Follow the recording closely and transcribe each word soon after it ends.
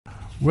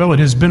Well, it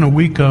has been a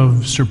week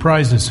of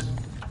surprises.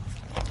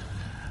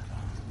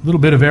 A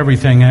little bit of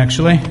everything,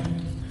 actually.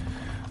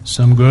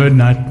 Some good,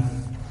 not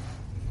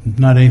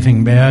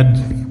anything bad,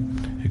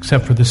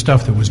 except for the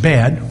stuff that was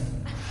bad.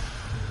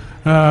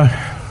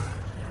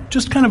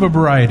 Just kind of a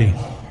variety.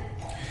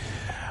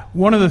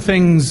 One of the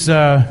things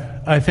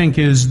I think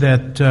is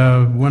that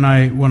when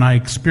I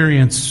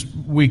experience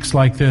weeks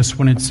like this,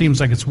 when it seems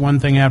like it's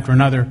one thing after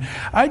another,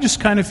 I just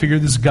kind of figure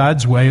this is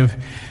God's way of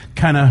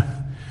kind of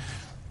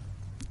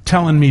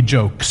telling me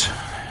jokes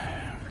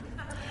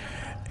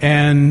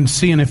and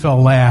seeing if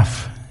I'll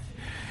laugh.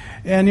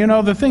 And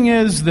the thing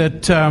is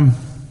that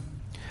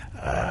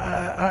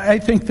I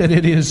think that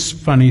it is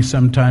funny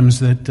sometimes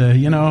that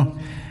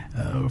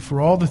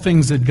for all the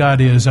things that God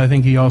is, I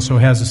think He also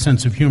has a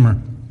sense of humor.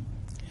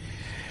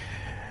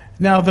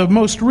 Now, the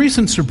most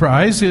recent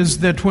surprise is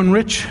that when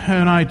Rich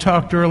and I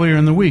talked earlier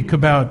in the week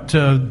about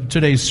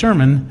today's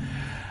sermon,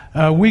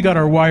 we got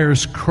our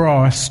wires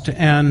crossed,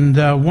 and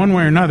one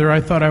way or another,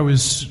 I thought I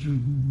was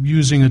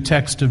using a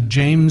text of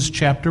James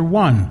chapter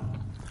 1.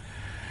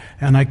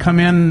 And I come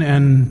in,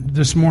 and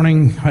this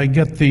morning I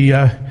get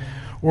the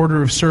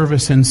order of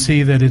service and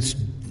see that it's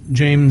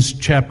James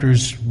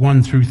chapters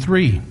 1 through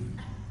 3.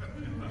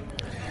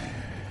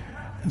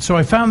 And so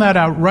I found that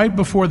out right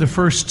before the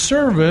first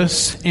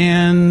service,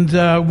 and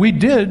we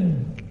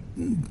did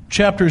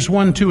chapters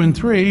 1, 2, and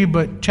 3,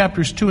 but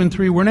chapters 2 and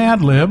 3 were an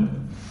ad lib.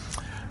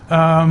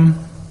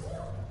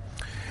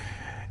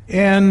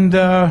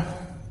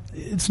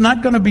 It's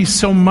not going to be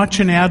so much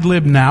an ad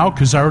lib now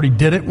because I already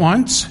did it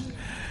once.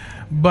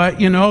 But,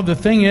 the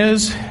thing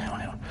is,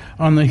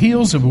 on the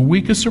heels of a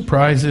week of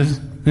surprises,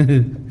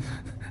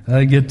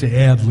 I get to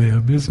ad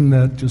lib. Isn't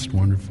that just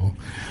wonderful?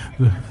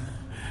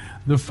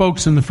 The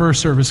folks in the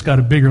first service got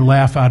a bigger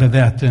laugh out of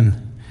that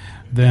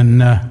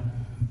than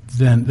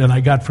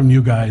I got from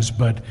you guys.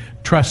 But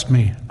trust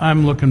me,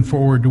 I'm looking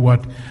forward to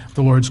what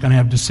the Lord's going to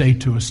have to say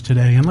to us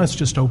today. And let's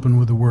just open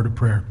with a word of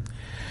prayer.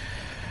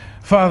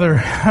 Father,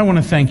 I want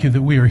to thank you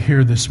that we are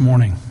here this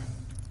morning.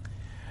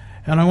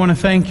 And I want to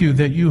thank you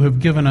that you have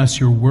given us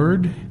your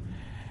word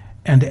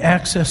and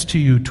access to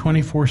you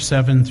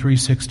 24/7,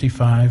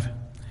 365.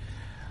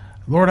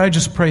 Lord, I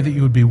just pray that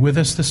you would be with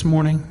us this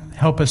morning.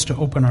 Help us to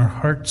open our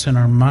hearts and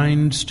our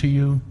minds to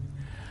you.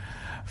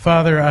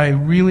 Father, I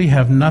really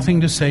have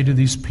nothing to say to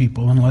these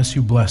people unless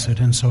you bless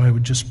it. And so I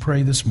would just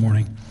pray this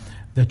morning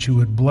that you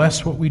would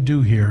bless what we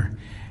do here.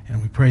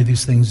 And we pray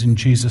these things in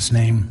Jesus'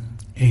 name.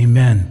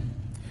 Amen.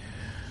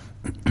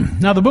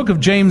 Now, the book of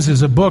James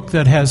is a book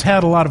that has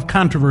had a lot of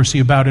controversy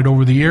about it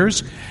over the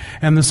years.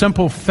 And the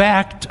simple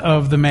fact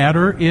of the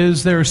matter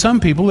is there are some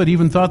people that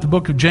even thought the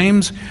book of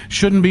James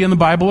shouldn't be in the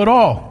Bible at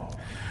all.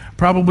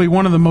 Probably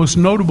one of the most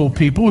notable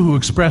people who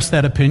expressed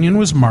that opinion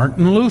was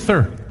Martin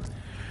Luther.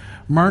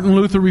 Martin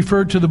Luther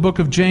referred to the book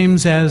of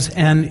James as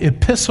an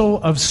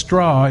epistle of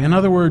straw. In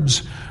other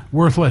words,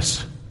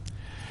 worthless.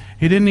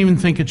 He didn't even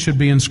think it should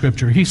be in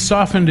Scripture. He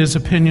softened his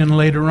opinion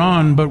later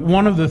on, but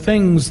one of the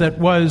things that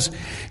was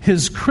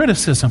his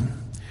criticism,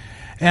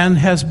 and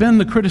has been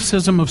the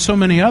criticism of so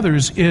many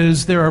others,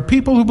 is there are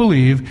people who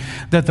believe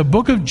that the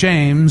book of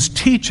James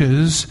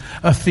teaches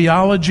a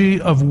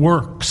theology of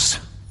works.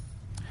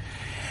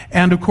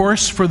 And of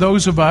course, for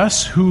those of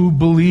us who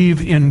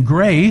believe in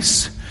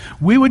grace,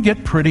 we would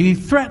get pretty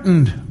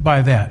threatened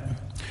by that.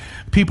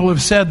 People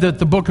have said that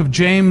the book of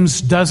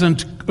James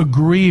doesn't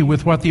agree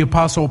with what the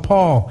Apostle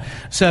Paul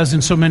says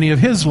in so many of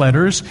his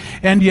letters,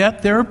 and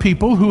yet there are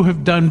people who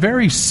have done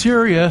very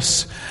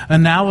serious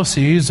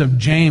analyses of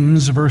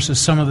James versus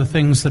some of the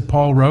things that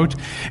Paul wrote,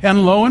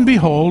 and lo and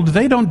behold,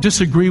 they don't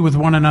disagree with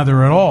one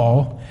another at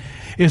all.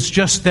 It's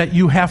just that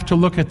you have to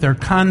look at their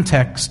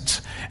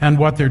contexts and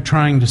what they're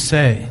trying to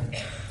say.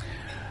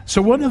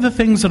 So one of the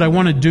things that I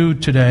want to do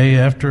today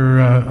after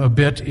a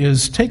bit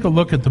is take a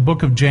look at the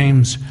book of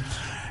James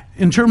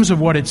in terms of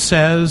what it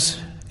says,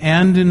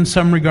 and in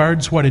some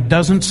regards what it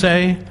doesn't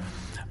say.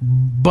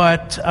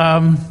 But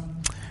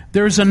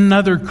there's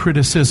another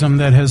criticism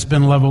that has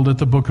been leveled at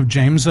the book of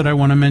James that I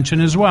want to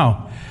mention as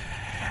well.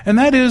 And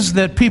that is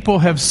that people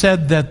have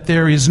said that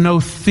there is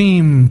no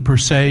theme per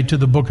se to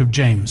the book of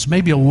James.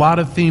 Maybe a lot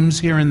of themes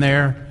here and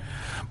there,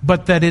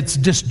 but that it's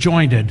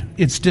disjointed,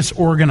 it's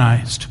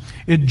disorganized,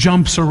 it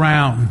jumps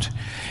around.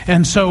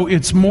 And so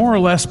it's more or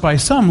less by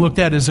some looked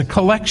at as a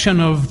collection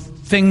of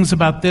things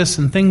about this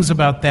and things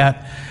about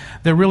that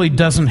really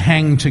doesn't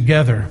hang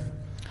together.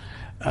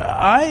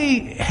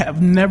 I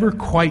have never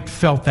quite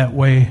felt that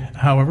way,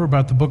 however,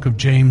 about the book of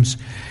James,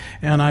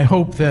 and I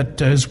hope that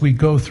as we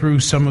go through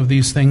some of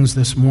these things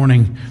this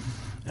morning,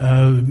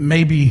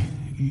 maybe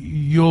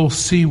you'll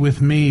see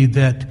with me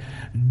that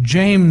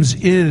James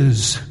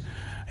is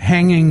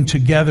hanging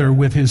together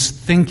with his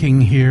thinking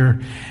here,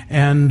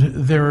 and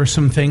there are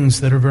some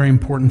things that are very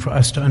important for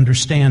us to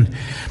understand.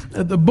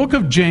 The book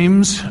of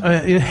James,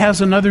 it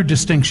has another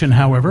distinction,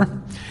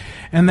 however,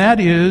 and that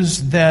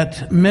is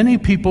that many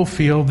people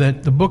feel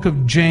that the book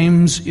of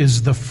James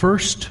is the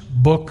first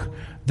book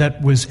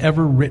that was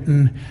ever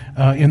written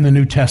in the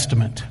New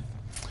Testament.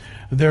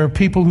 There are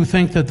people who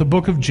think that the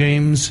book of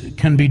James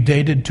can be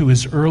dated to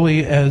as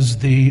early as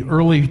the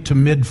early to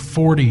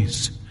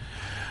mid-40s.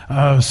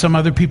 Some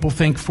other people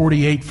think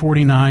 48,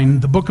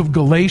 49. The book of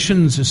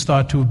Galatians is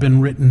thought to have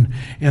been written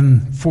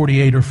in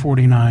 48 or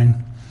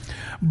 49.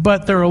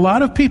 But there are a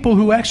lot of people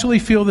who actually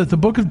feel that the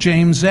book of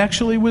James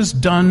actually was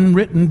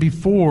written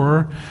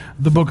before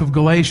the book of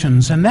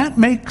Galatians. And that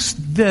makes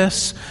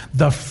this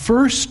the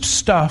first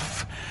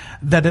stuff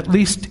that, at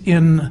least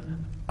in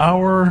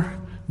our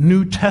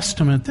New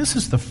Testament, this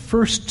is the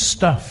first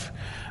stuff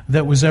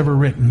that was ever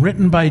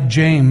written by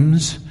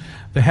James,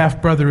 the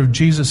half-brother of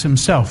Jesus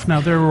himself. Now,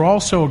 there were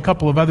also a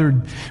couple of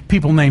other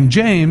people named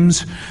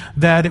James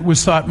that it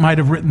was thought might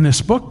have written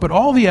this book, but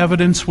all the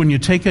evidence, when you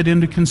take it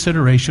into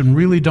consideration,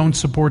 really don't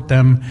support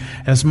them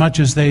as much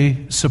as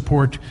they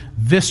support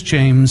this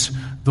James,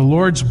 the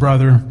Lord's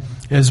brother,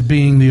 as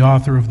being the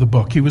author of the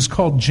book. He was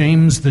called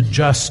James the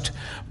Just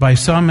by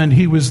some, and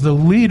he was the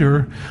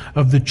leader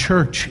of the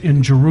church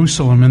in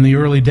Jerusalem in the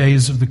early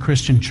days of the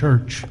Christian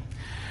church.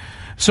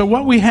 So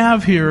what we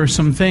have here are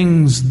some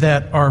things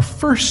that are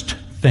first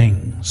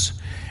things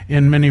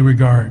in many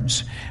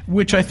regards,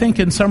 which I think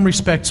in some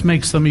respects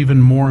makes them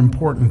even more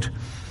important.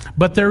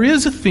 But there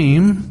is a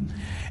theme,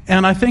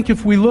 and I think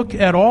if we look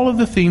at all of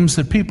the themes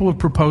that people have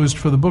proposed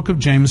for the book of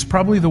James,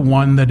 probably the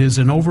one that is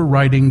an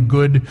overriding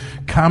good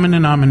common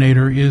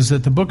denominator is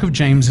that the book of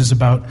James is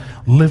about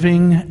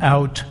living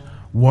out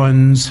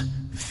one's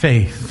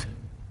faith.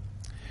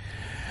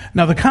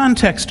 Now, the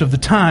context of the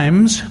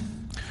times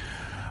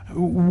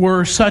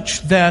were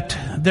such that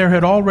there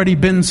had already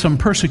been some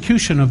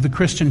persecution of the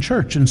Christian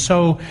church, and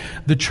so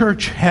the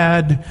church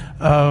had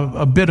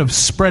a bit of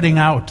spreading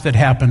out that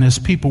happened as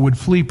people would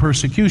flee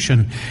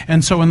persecution.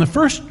 And so in the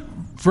first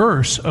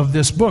verse of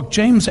this book,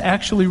 James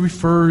actually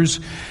refers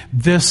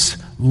this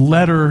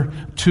letter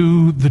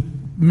to the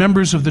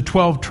members of the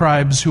 12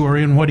 tribes who are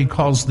in what he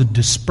calls the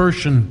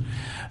dispersion.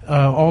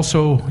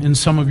 Also, in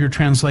some of your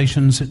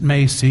translations, it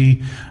may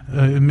seem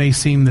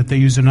that they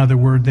use another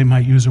word. They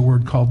might use a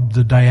word called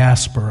the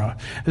diaspora.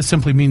 It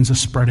simply means a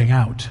spreading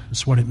out.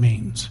 That's what it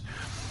means.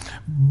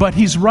 But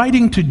he's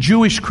writing to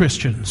Jewish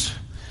Christians.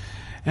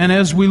 And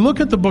as we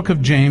look at the book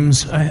of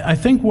James, I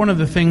think one of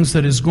the things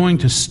that is going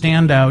to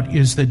stand out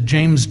is that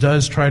James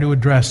does try to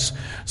address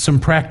some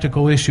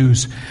practical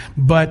issues.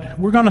 But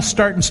we're going to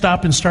start and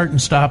stop and start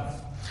and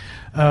stop.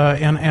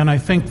 And I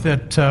think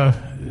that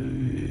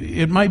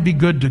it might be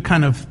good to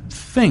kind of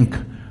think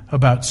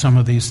about some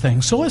of these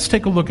things. So let's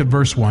take a look at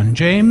verse 1.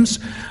 James,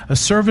 a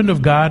servant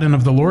of God and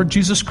of the Lord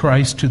Jesus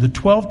Christ, to the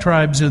 12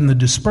 tribes in the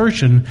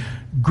dispersion,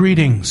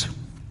 greetings.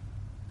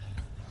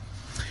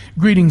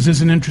 Greetings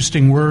is an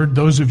interesting word.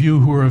 Those of you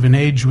who are of an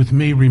age with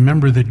me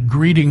remember that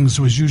greetings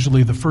was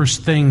usually the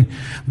first thing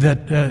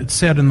that it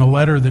said in the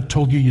letter that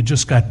told you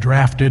just got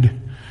drafted,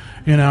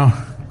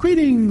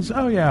 Greetings,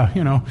 oh yeah,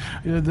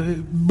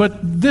 But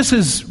this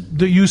is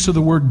the use of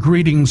the word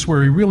greetings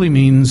where he really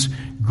means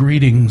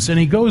greetings. And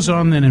he goes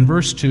on then in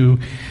verse 2,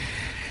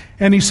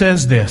 and he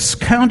says this,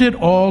 "Count it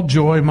all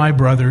joy, my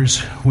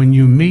brothers, when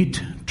you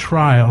meet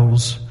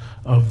trials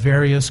of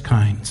various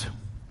kinds."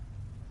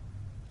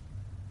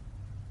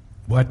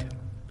 What?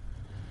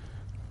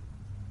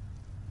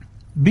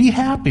 Be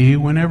happy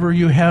whenever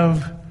you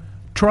have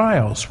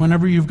trials,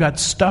 whenever you've got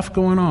stuff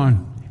going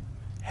on.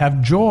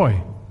 Have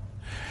joy.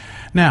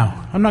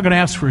 Now, I'm not going to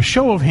ask for a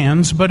show of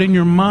hands, but in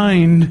your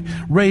mind,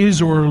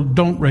 raise or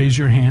don't raise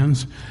your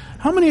hands.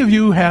 How many of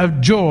you have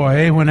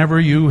joy whenever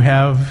you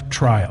have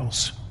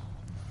trials?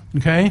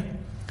 Okay?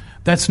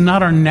 That's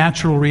not our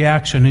natural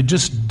reaction. It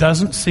just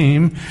doesn't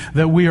seem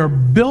that we are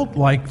built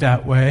like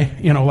that way,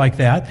 like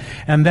that.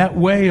 And that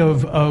way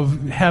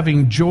of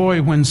having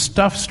joy when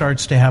stuff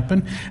starts to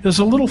happen is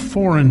a little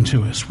foreign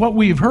to us. What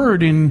we've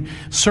heard in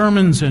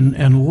sermons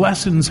and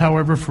lessons,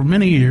 however, for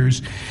many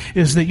years,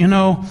 is that,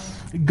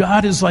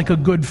 God is like a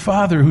good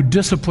father who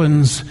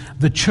disciplines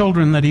the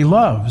children that he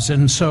loves.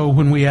 And so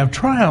when we have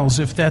trials,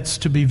 if that's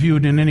to be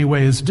viewed in any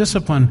way as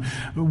discipline,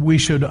 we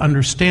should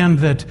understand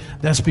that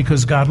that's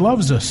because God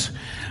loves us.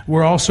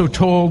 We're also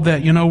told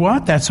that,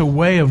 that's a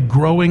way of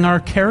growing our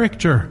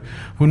character.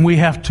 When we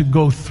have to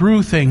go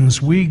through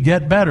things, we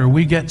get better,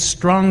 we get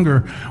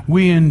stronger,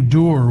 we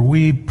endure,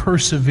 we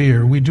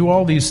persevere. We do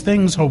all these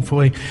things,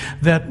 hopefully,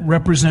 that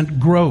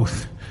represent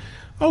growth.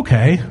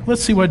 Okay,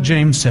 let's see what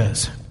James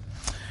says.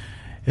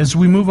 As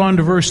we move on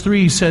to verse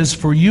 3, he says,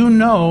 "For you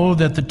know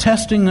that the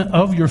testing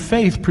of your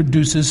faith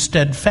produces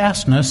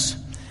steadfastness,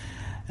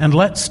 and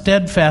let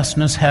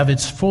steadfastness have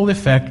its full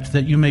effect,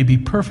 that you may be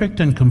perfect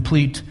and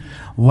complete,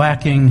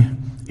 lacking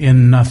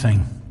in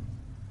nothing."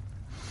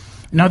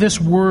 Now,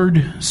 this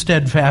word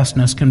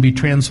steadfastness can be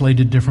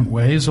translated different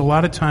ways. A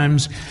lot of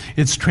times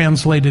it's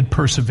translated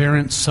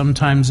perseverance.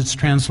 Sometimes it's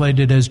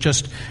translated as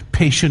just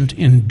patient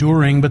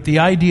enduring. But the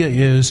idea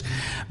is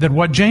that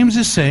what James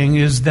is saying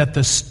is that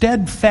the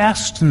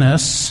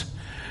steadfastness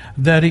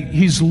that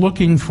he's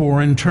looking for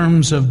in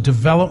terms of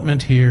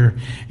development here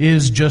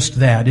is just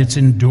that. It's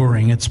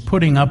enduring. It's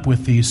putting up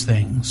with these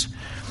things.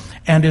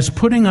 and is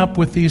putting up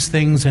with these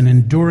things and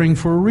enduring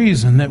for a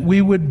reason, that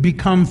we would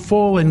become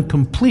full and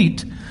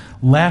complete,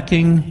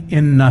 lacking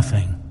in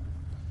nothing.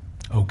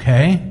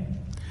 Okay?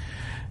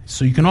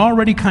 So you can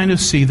already kind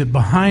of see that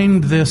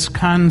behind this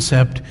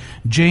concept,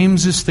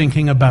 James is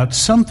thinking about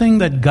something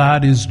that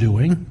God is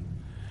doing.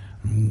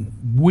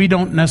 We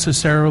don't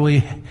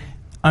necessarily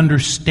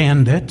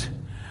understand it,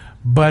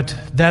 but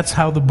that's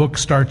how the book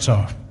starts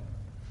off.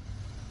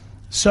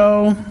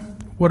 So,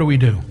 what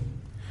do?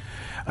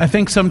 I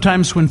think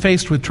sometimes when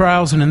faced with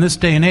trials, and in this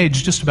day and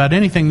age, just about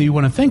anything that you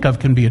want to think of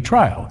can be a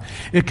trial.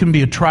 It can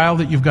be a trial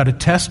that you've got a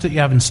test that you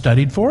haven't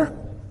studied for.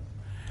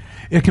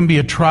 It can be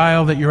a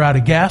trial that you're out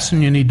of gas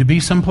and you need to be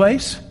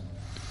someplace.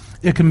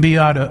 It can be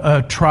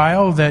a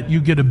trial that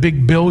you get a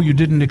big bill you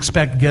didn't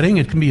expect getting.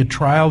 It can be a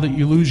trial that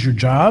you lose your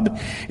job.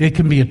 It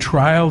can be a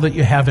trial that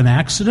you have an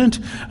accident.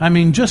 I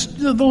mean, just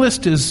the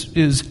list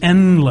is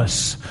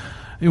endless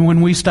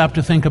when we stop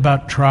to think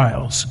about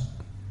trials.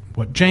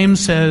 What James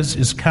says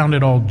is count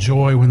it all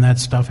joy when that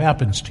stuff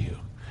happens to you.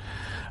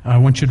 I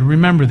want you to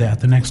remember that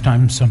the next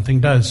time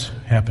something does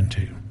happen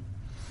to you.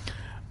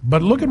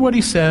 But look at what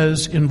he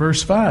says in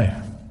verse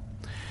 5.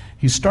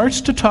 He starts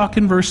to talk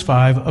in verse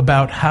 5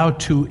 about how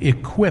to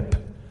equip,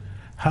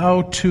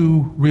 how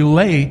to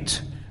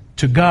relate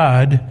to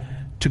God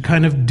to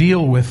kind of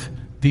deal with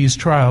these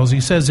trials.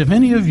 He says, if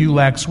any of you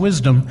lacks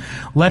wisdom,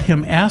 let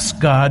him ask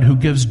God, who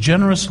gives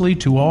generously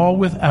to all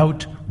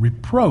without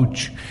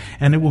reproach,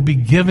 and it will be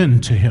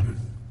given to him.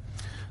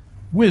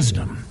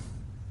 Wisdom.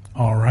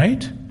 All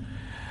right.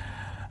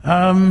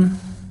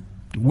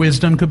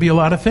 Wisdom could be a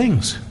lot of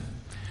things.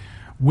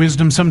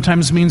 Wisdom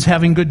sometimes means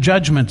having good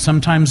judgment.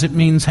 Sometimes it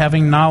means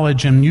having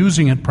knowledge and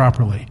using it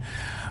properly.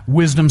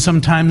 Wisdom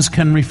sometimes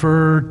can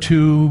refer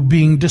to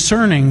being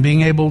discerning,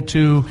 being able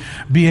to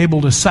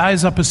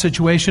size up a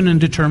situation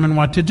and determine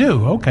what to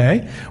do.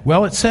 Okay,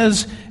 well, it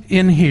says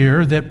in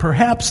here that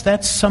perhaps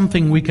that's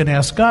something we can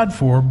ask God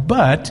for,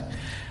 but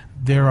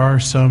there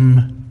are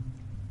some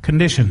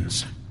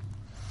conditions.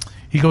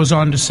 He goes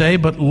on to say,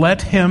 but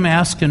let him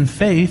ask in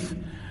faith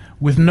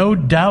with no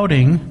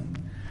doubting.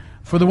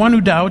 For the one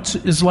who doubts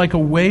is like a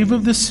wave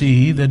of the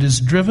sea that is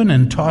driven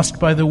and tossed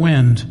by the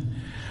wind.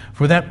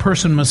 For that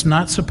person must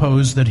not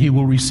suppose that he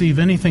will receive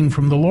anything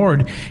from the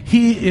Lord.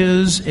 He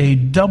is a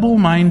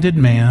double-minded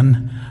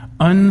man,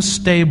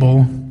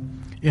 unstable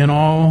in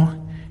all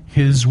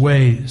his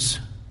ways.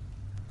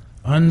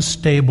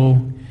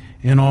 Unstable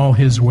in all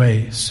his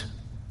ways.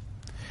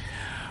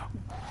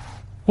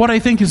 What I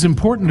think is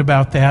important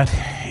about that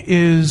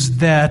is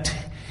that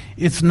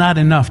it's not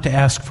enough to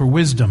ask for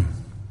wisdom,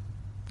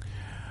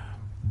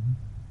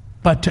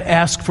 but to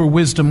ask for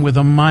wisdom with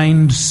a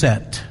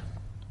mindset.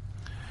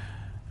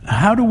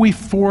 How do we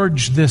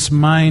forge this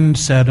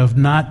mindset of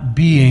not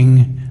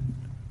being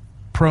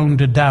prone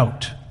to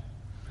doubt,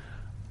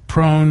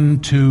 prone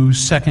to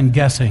second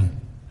guessing,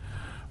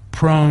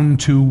 prone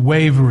to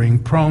wavering,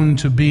 prone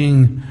to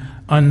being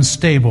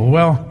unstable?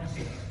 Well,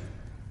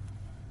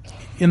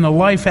 in the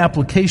Life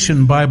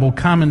Application Bible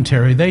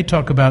Commentary, they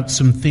talk about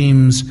some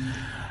themes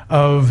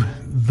of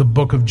the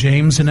book of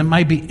James, and it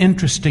might be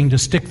interesting to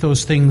stick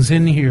those things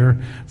in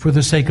here for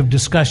the sake of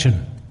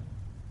discussion.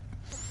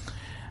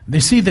 They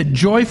see that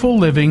joyful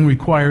living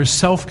requires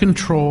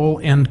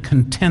self-control and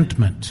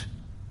contentment.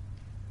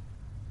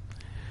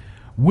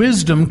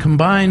 Wisdom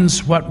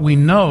combines what we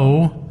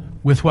know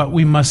with what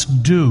we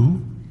must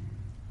do.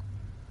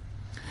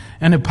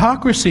 And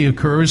hypocrisy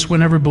occurs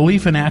whenever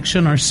belief and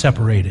action are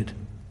separated.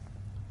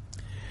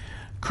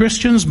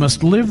 Christians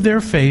must live their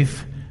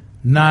faith,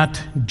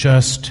 not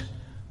just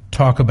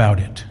talk about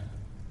it.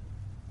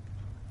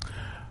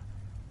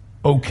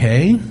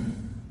 Okay.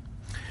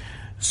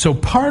 So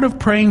part of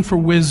praying for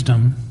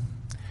wisdom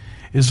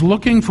is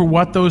looking for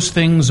what those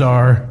things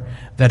are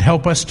that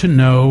help us to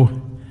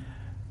know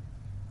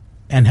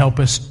and help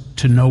us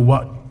to know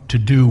what to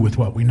do with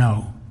what we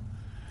know.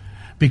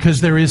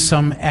 Because there is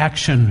some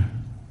action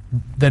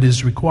that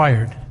is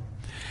required.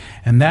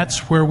 And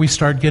that's where we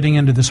start getting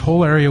into this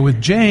whole area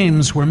with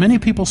James, where many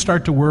people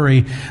start to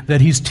worry that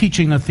he's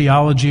teaching a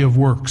theology of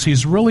works.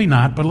 He's really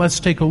not, but let's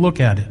take a look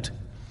at it.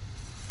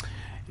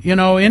 You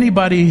know,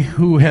 anybody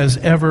who has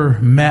ever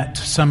met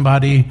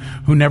somebody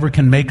who never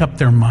can make up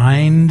their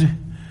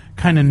mind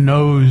kind of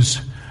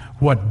knows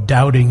what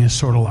doubting is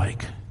sort of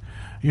like.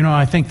 You know,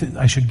 I think that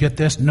I should get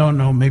this. No,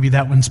 maybe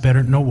that one's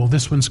better. No, well,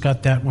 this one's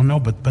got that one. No,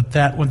 but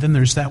that one, then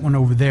there's that one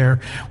over there.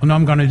 Well, no,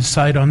 I'm going to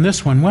decide on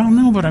this one. Well,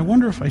 no, but I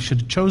wonder if I should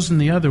have chosen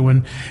the other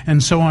one,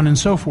 and so on and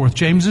so forth.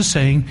 James is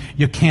saying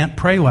you can't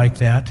pray like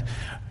that.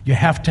 You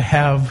have to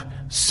have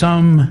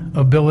some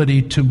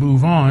ability to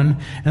move on.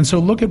 And so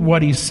look at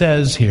what he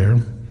says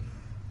here.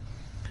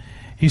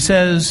 He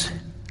says,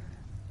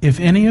 if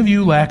any of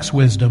you lacks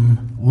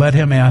wisdom, let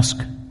him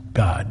ask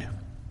God,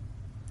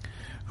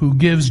 who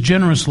gives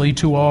generously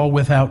to all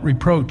without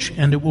reproach,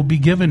 and it will be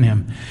given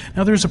him.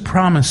 Now there's a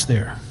promise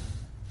there.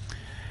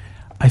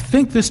 I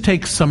think this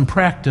takes some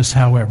practice,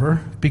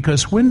 however,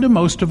 because when do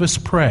most of us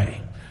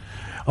pray?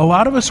 A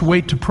lot of us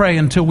wait to pray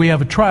until we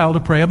have a trial to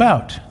pray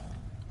about.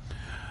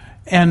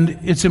 And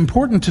it's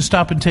important to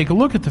stop and take a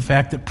look at the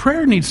fact that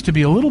prayer needs to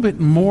be a little bit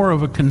more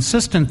of a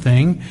consistent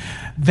thing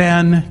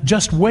than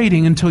just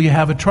waiting until you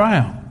have a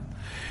trial.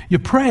 You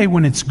pray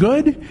when it's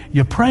good,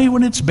 you pray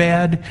when it's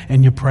bad,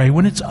 and you pray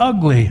when it's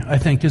ugly, I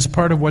think is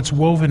part of what's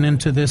woven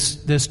into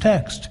this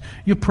text.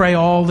 You pray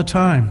all the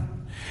time.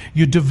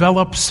 You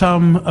develop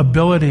some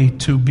ability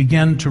to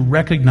begin to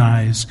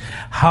recognize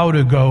how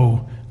to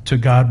go to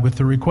God with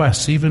the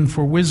requests, even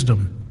for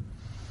wisdom.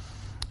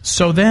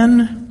 So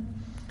then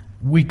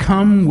we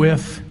come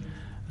with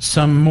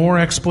some more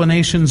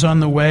explanations on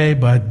the way,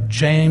 but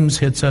James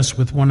hits us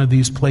with one of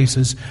these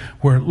places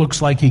where it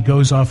looks like he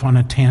goes off on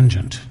a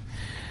tangent.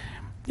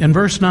 In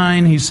verse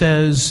 9, he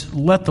says,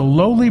 "Let the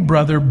lowly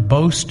brother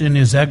boast in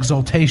his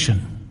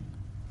exaltation."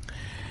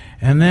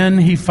 And then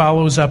he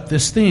follows up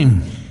this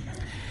theme.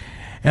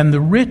 "And the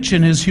rich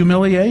in his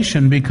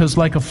humiliation, because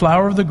like a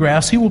flower of the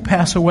grass he will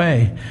pass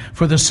away.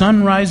 For the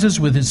sun rises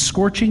with its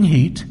scorching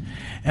heat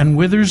and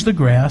withers the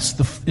grass.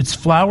 Its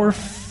flower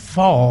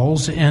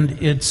falls and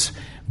its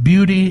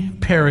beauty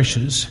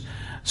perishes.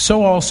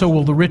 So also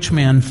will the rich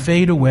man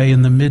fade away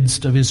in the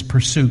midst of his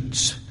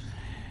pursuits."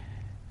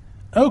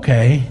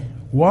 Okay.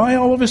 Why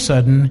all of a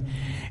sudden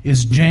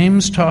is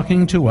James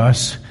talking to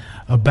us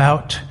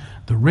about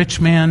the rich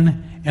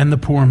man and the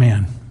poor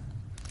man?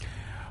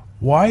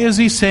 Why is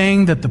he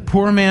saying that the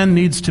poor man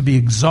needs to be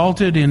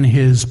exalted in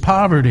his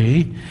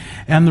poverty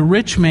and the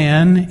rich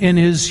man in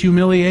his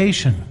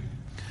humiliation?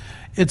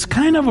 It's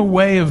kind of a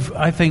way of,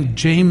 I think,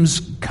 James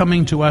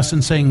coming to us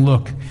and saying,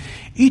 look,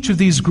 each of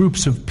these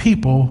groups of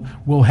people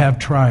will have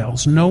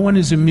trials. No one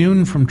is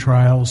immune from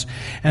trials.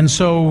 And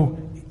so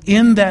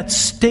in that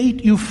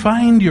state you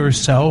find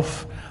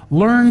yourself,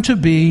 learn to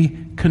be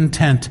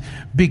content.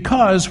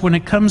 Because when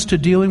it comes to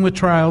dealing with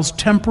trials,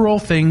 temporal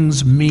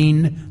things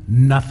mean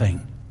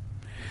nothing.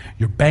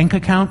 Your bank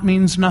account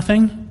means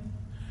nothing.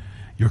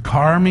 Your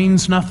car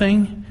means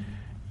nothing.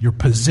 Your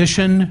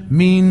position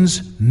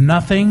means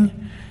nothing.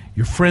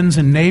 Your friends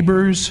and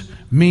neighbors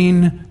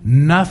mean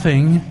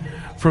nothing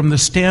from the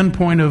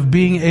standpoint of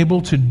being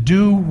able to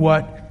do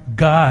what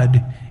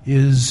God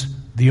is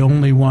the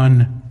only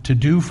one to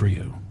do for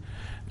you.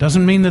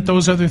 Doesn't mean that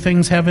those other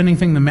things have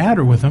anything the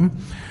matter with them,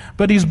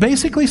 but he's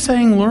basically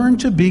saying learn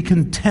to be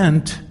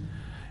content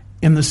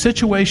in the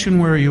situation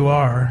where you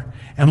are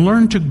and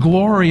learn to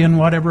glory in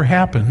whatever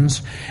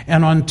happens.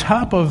 And on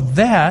top of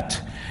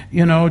that,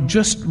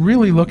 just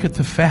really look at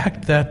the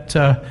fact that,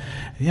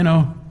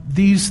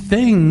 these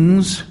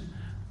things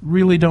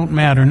really don't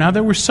matter. Now,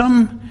 there were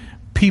some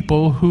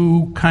people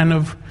who kind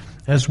of,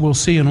 as we'll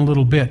see in a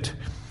little bit,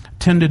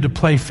 tended to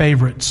play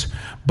favorites.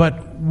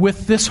 But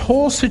with this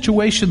whole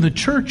situation, the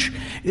church,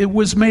 it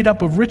was made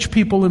up of rich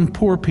people and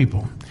poor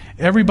people.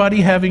 Everybody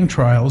having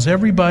trials,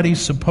 everybody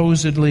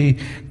supposedly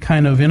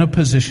kind of in a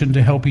position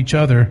to help each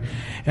other.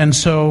 And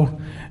so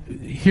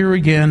here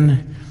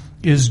again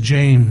is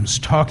James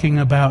talking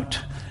about,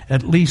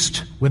 at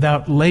least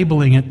without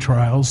labeling it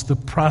trials, the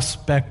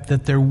prospect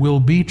that there will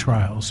be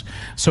trials.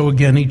 So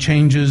again, he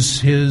changes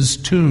his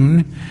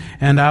tune,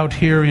 and out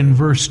here in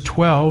verse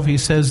 12, he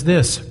says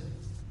this,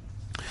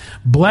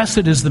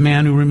 "Blessed is the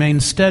man who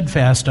remains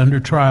steadfast under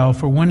trial,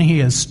 for when he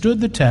has stood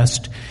the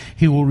test,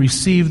 he will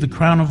receive the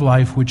crown of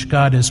life which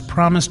God has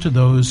promised to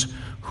those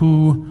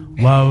who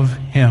love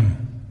him."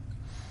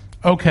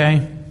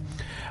 Okay,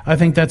 I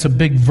think that's a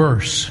big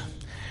verse.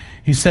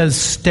 He says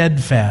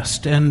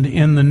steadfast, and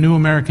in the New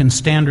American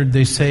Standard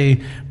they say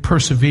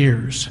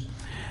perseveres.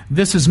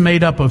 This is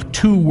made up of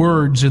two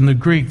words in the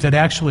Greek that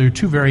actually are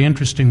two very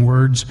interesting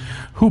words.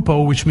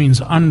 Hupo, which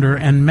means under,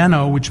 and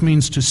meno, which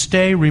means to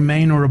stay,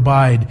 remain, or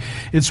abide.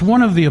 It's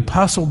one of the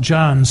Apostle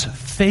John's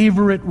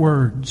favorite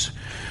words.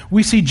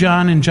 We see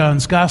John in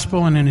John's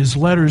Gospel and in his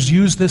letters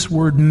use this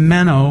word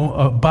meno,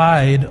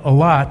 abide, a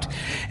lot.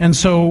 And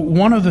so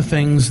one of the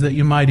things that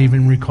you might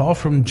even recall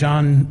from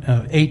John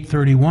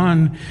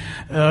 8:31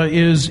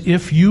 is,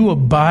 "If you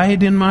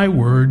abide in my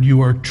word,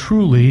 you are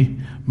truly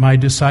my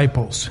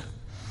disciples."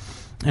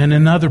 And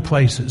in other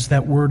places,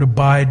 that word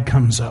abide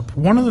comes up.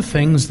 One of the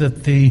things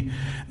that the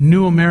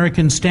New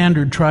American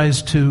Standard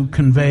tries to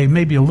convey,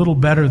 maybe a little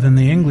better than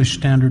the English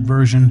Standard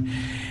Version,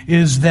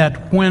 is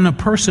that when a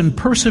person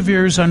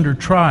perseveres under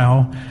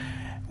trial,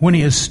 when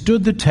he has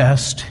stood the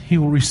test, he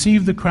will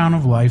receive the crown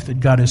of life that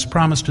God has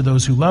promised to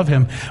those who love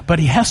him, but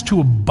he has to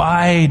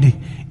abide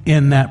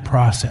in that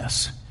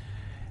process.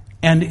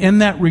 And in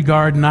that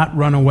regard, not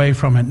run away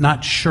from it,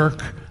 not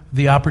shirk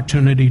the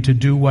opportunity to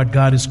do what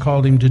God has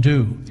called him to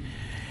do.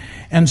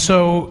 And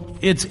so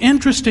it's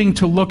interesting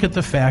to look at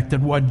the fact that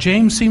what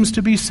James seems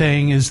to be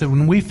saying is that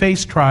when we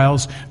face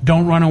trials,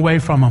 don't run away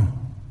from them.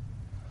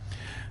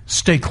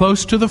 Stay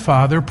close to the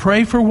Father,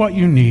 pray for what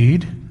you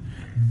need,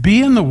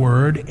 be in the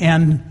Word,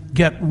 and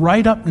get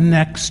right up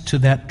next to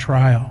that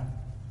trial.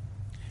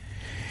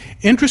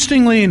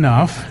 Interestingly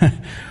enough,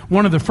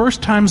 one of the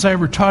first times I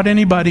ever taught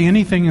anybody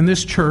anything in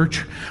this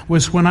church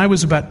was when I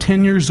was about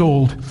 10 years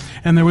old,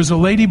 and there was a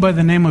lady by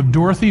the name of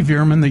Dorothy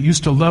Veerman that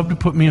used to love to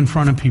put me in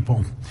front of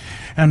people.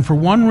 And for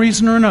one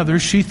reason or another,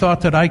 she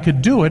thought that I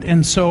could do it,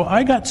 and so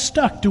I got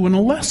stuck doing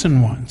a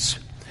lesson once.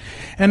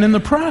 And in the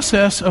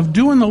process of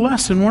doing the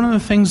lesson, one of the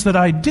things that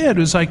I did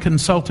is I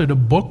consulted a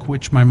book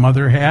which my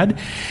mother had,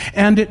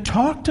 and it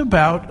talked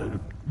about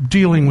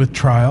dealing with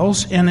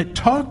trials, and it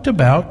talked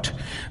about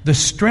the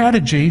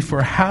strategy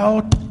for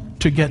how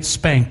to get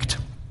spanked.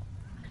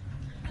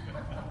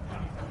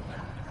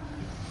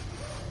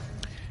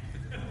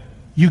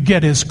 You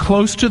get as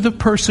close to the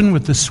person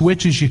with the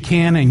switch as you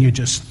can, and you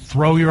just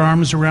throw your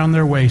arms around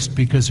their waist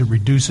because it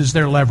reduces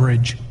their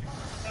leverage.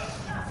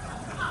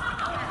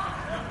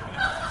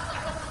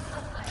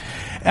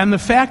 And the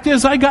fact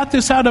is, I got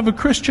this out of a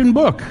Christian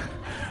book.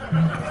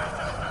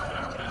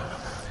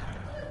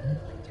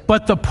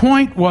 But the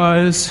point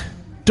was,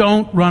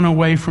 don't run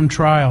away from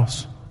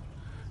trials.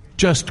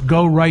 Just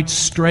go right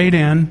straight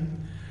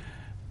in.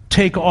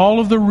 Take all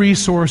of the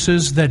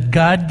resources that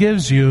God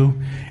gives you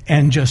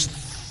and just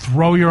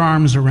throw your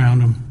arms around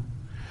them.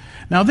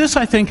 Now, this,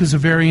 I think, is a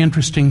very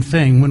interesting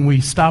thing when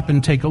we stop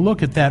and take a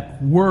look at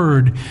that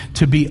word,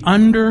 to be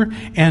under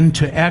and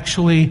to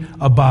actually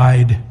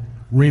abide,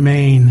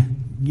 remain,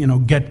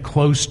 get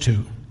close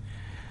to.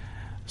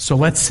 So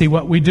let's see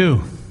what we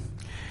do.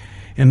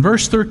 In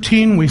verse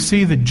 13, we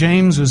see that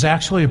James is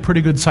actually a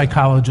pretty good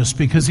psychologist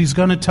because he's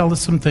going to tell us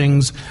some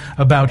things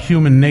about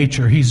human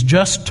nature. He's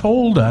just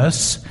told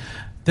us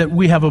that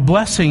we have a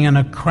blessing and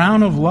a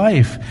crown of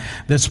life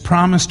that's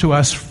promised to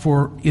us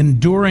for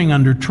enduring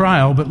under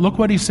trial. But look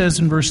what he says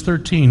in verse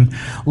 13.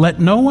 Let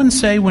no one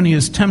say when he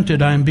is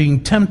tempted, I am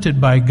being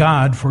tempted by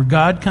God, for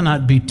God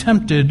cannot be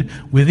tempted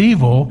with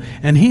evil,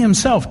 and he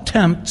himself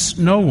tempts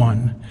no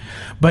one.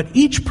 But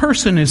each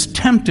person is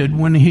tempted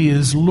when he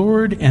is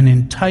lured and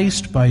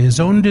enticed by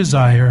his own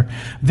desire.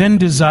 Then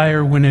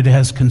desire, when it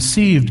has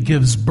conceived,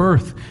 gives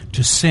birth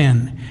to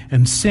sin.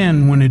 And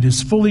sin, when it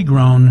is fully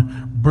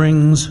grown,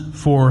 brings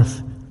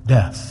forth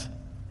death.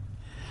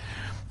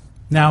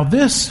 Now,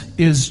 this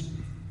is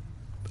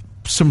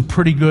some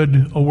pretty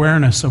good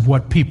awareness of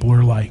what people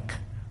are like,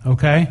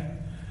 okay?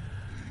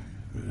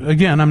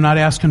 Again, I'm not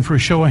asking for a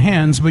show of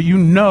hands, but you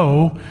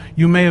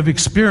may have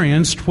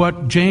experienced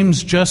what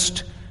James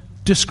just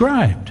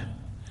described.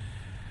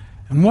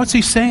 And what's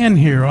he saying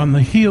here on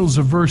the heels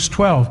of verse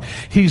 12?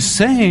 He's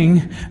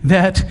saying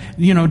that,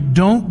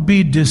 don't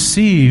be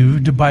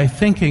deceived by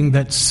thinking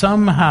that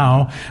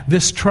somehow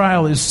this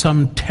trial is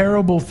some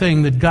terrible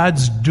thing that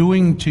God's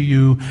doing to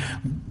you,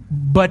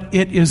 but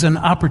it is an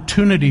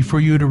opportunity for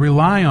you to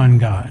rely on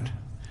God.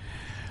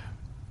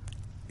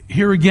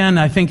 Here again,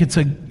 I think it's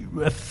a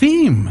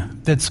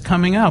theme that's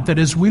coming out, that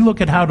as we look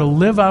at how to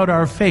live out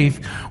our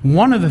faith,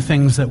 one of the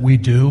things that we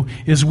do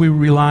is we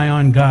rely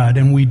on God,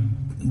 and we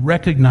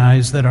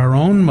recognize that our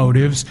own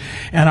motives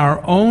and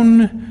our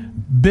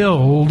own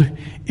build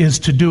is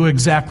to do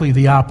exactly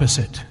the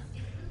opposite.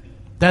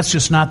 That's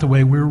just not the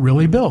way we're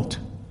really built.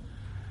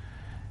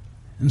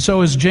 And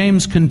so as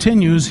James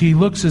continues, he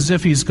looks as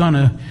if he's going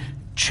to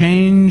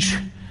change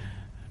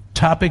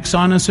topics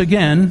on us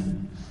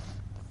again.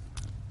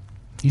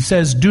 He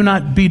says, do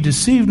not be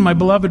deceived, my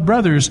beloved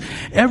brothers.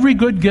 Every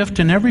good gift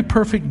and every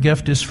perfect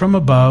gift is from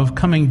above,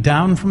 coming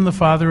down from the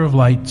Father of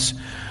lights,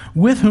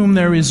 with whom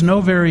there is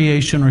no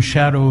variation or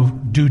shadow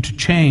due to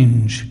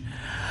change.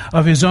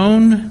 Of his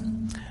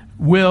own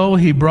will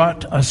he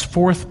brought us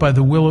forth by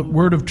the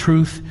word of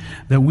truth,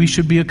 that we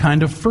should be a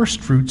kind of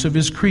firstfruits of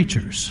his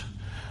creatures.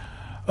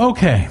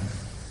 Okay.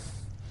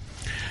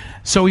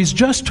 So he's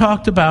just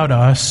talked about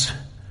us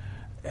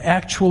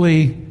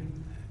actually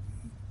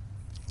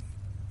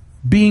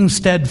being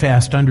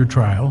steadfast under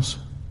trials.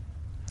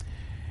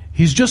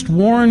 He's just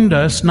warned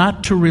us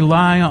not to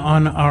rely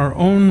on our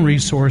own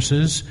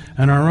resources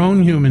and our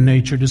own human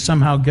nature to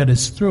somehow get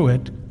us through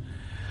it.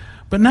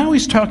 But now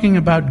he's talking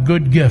about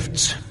good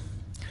gifts.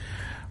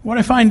 What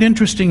I find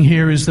interesting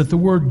here is that the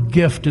word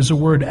gift is a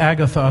word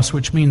agathos,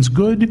 which means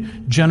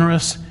good,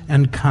 generous,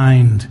 and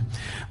kind.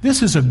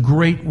 This is a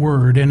great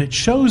word, and it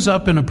shows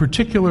up in a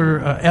particular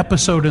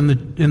episode in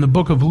the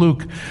book of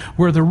Luke,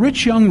 where the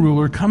rich young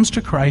ruler comes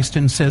to Christ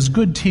and says,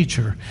 "Good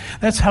teacher."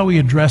 That's how he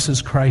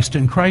addresses Christ,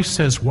 and Christ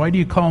says, "Why do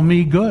you call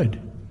me good?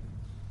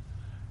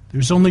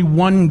 There's only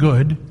one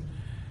good,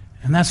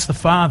 and that's the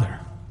Father."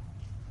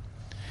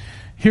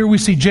 Here we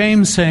see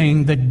James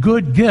saying that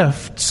good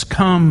gifts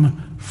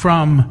come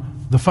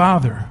from the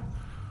Father,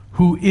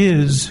 who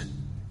is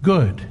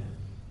good.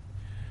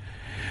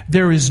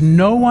 There is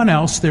no one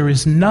else, there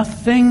is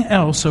nothing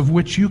else of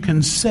which you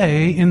can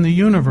say in the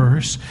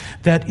universe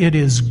that it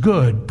is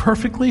good,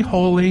 perfectly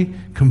holy,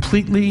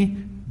 completely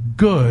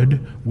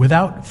good,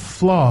 without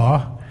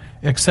flaw,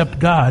 except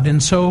God.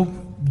 And so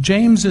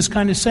James is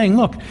kind of saying,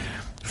 look,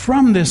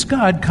 from this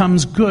God come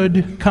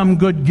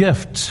good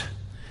gifts.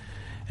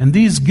 And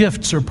these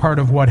gifts are part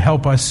of what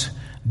help us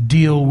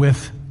deal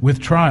with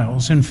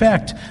trials. In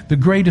fact, the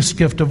greatest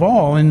gift of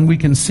all, and we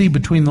can see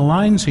between the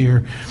lines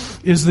here,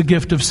 is the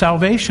gift of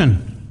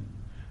salvation.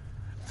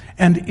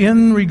 And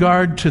in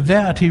regard to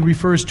that, he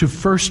refers to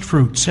first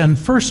fruits, and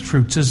first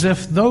fruits as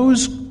if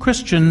those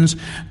Christians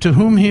to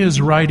whom he is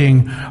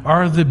writing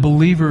are the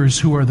believers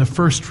who are the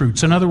first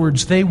fruits. In other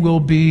words, they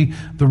will be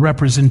the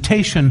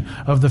representation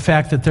of the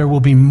fact that there will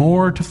be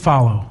more to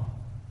follow.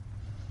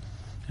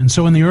 And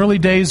so in the early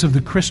days of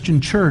the Christian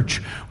church,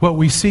 what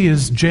we see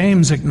is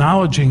James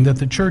acknowledging that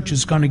the church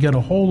is going to get a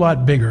whole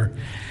lot bigger.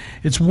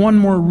 It's one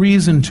more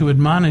reason to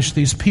admonish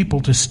these people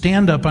to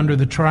stand up under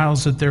the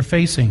trials that they're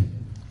facing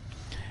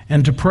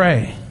and to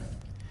pray.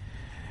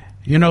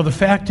 You know, the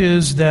fact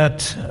is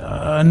that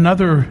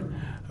another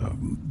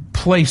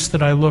place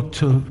that I look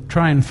to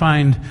try and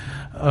find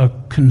a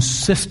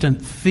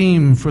consistent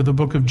theme for the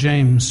book of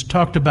James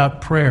talked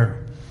about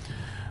prayer.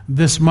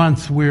 This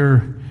month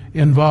we're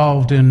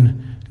involved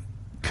in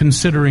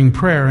considering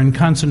prayer and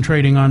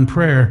concentrating on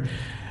prayer.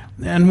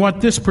 And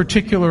what this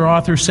particular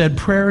author said,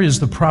 prayer is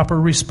the proper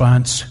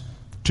response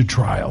to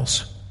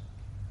trials.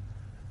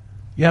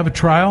 You have a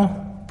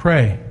trial?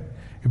 Pray.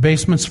 Your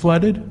basement's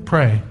flooded?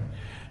 Pray.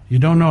 You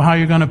don't know how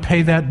you're going to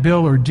pay that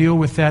bill or deal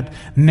with that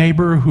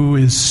neighbor who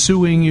is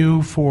suing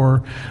you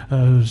for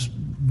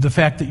the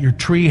fact that your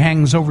tree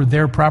hangs over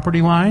their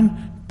property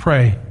line?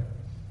 Pray.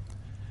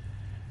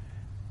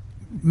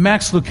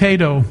 Max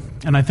Lucado,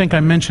 and I think I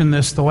mentioned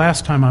this the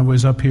last time I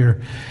was up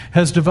here,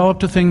 has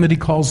developed a thing that he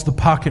calls the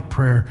pocket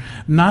prayer.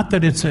 Not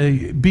that it's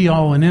a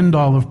be-all and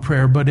end-all of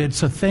prayer, but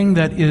it's a thing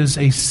that is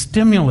a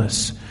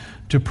stimulus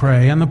to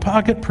pray. And the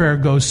pocket prayer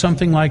goes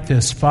something like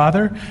this: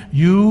 Father,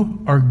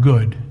 you are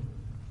good.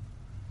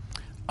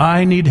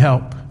 I need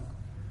help.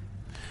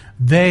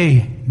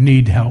 They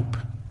need help.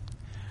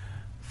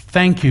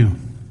 Thank you.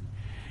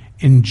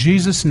 In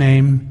Jesus'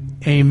 name,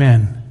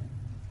 amen.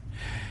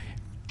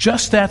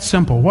 Just that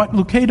simple. What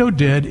Lucado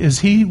did is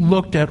he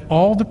looked at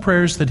all the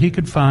prayers that he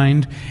could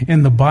find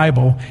in the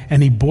Bible,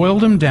 and he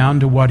boiled them down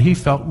to what he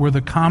felt were the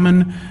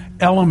common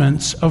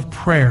elements of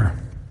prayer.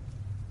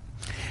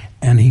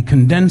 And he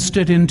condensed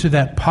it into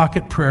that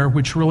pocket prayer,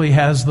 which really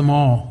has them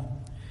all.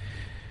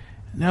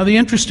 Now, the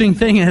interesting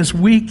thing is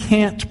we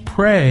can't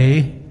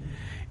pray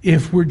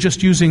if we're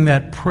just using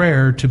that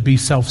prayer to be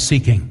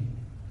self-seeking.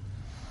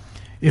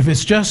 If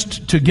it's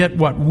just to get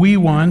what we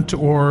want,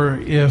 or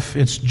if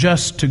it's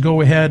just to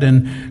go ahead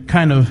and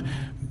kind of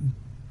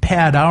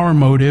pad our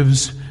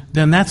motives,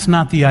 then that's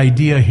not the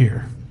idea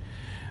here.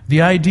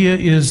 The idea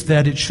is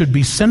that it should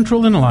be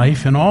central in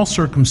life in all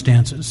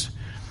circumstances,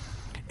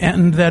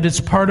 and that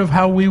it's part of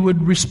how we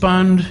would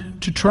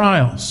respond to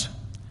trials.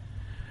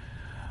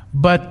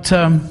 But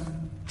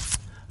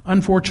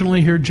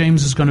unfortunately here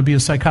James is going to be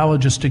a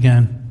psychologist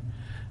again,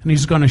 and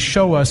he's going to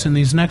show us in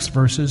these next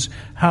verses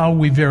how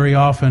we very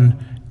often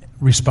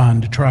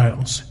respond to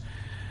trials.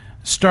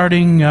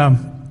 Starting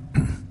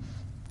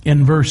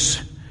in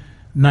verse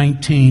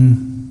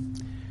 19,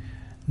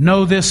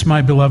 know this,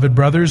 my beloved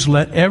brothers,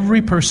 let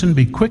every person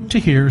be quick to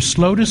hear,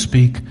 slow to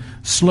speak,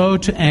 slow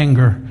to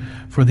anger,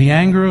 for the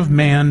anger of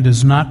man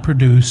does not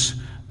produce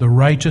the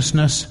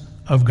righteousness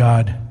of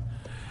God.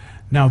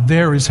 Now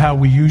there is how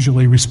we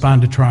usually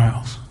respond to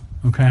trials,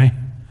 okay?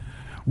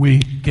 We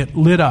get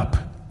lit up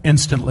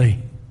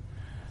instantly.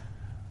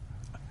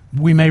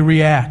 We may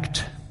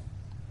react.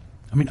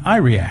 I mean, I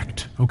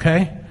react,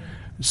 okay?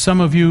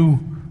 Some of you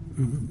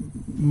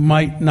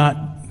might not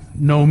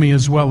know me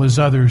as well as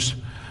others,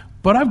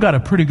 but I've got a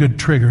pretty good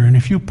trigger, and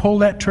if you pull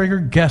that trigger,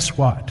 guess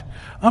what?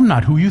 I'm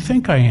not who you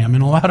think I am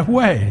in a lot of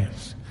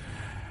ways.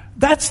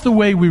 That's the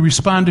way we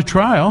respond to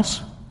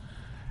trials,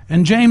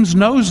 and James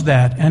knows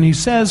that, and he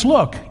says,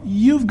 look,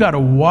 you've got to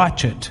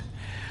watch it,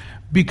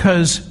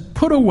 because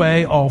put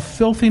away all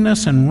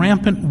filthiness and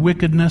rampant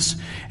wickedness,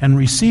 and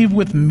receive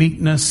with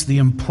meekness the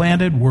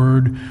implanted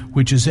word,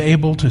 which is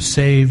able to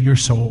save your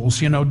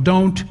souls. You know,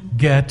 don't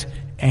get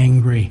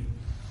angry.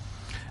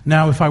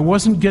 Now, if I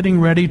wasn't getting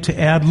ready to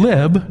ad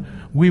lib,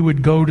 we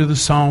would go to the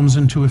Psalms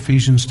and to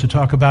Ephesians to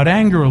talk about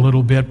anger a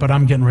little bit, but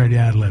I'm getting ready to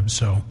ad lib,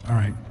 so, all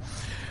right.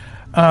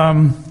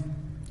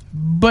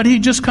 But he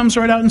just comes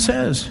right out and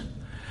says,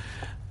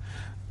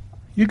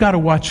 you got to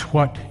watch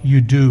what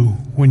you do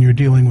when you're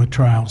dealing with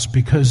trials,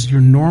 because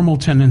your normal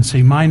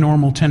tendency, my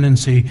normal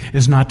tendency,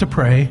 is not to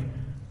pray,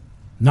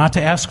 not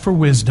to ask for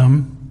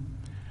wisdom,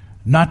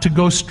 not to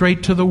go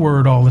straight to the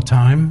Word all the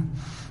time,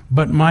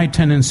 but my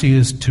tendency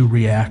is to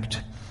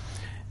react.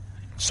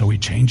 So he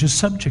changes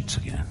subjects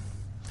again.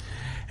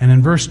 And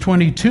in verse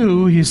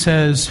 22, he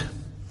says,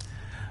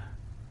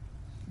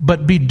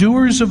 but be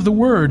doers of the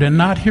word and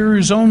not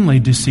hearers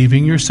only,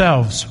 deceiving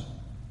yourselves.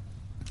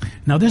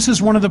 Now, this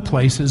is one of the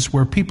places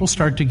where people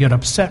start to get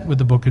upset with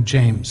the book of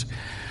James.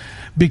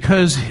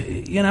 Because,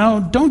 you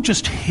know, don't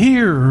just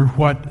hear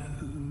what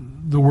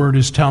the word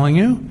is telling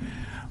you,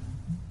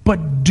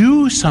 but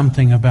do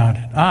something about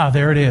it.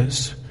 There it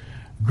is.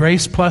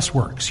 Grace plus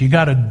works. You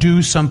got to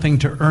do something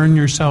to earn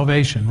your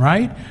salvation,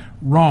 right?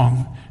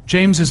 Wrong.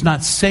 James is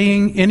not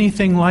saying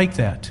anything like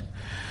that.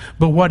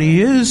 But what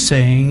he is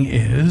saying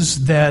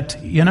is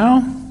that,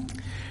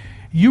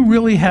 you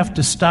really have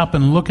to stop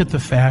and look at the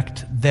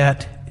fact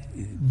that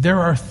there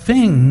are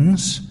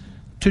things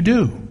to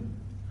do.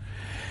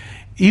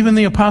 Even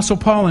the Apostle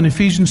Paul in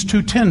Ephesians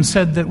 2:10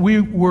 said that we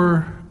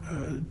were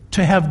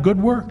to have good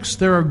works.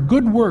 There are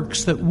good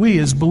works that we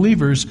as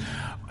believers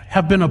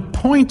have been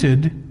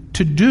appointed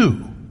to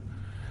do.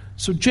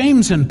 So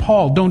James and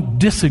Paul don't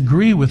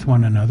disagree with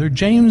one another.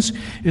 James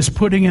is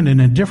putting it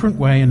in a different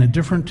way, in a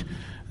different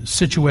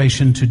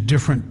situation to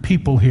different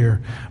people here.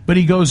 But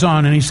he goes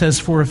on and he says,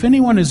 "For if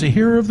anyone is a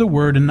hearer of the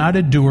word and not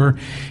a doer,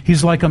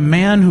 he's like a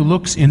man who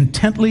looks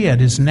intently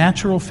at his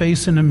natural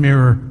face in a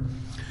mirror.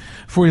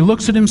 For he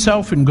looks at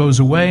himself and goes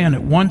away and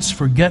at once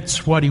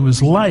forgets what he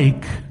was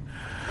like.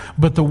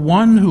 But the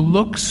one who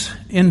looks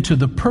into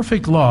the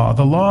perfect law,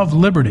 the law of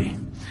liberty,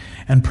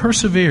 and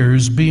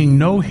perseveres, being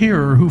no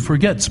hearer who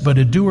forgets, but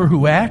a doer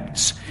who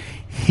acts,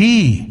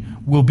 he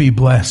will be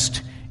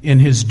blessed in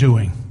his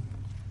doing."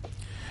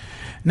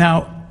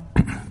 Now,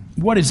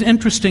 what is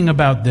interesting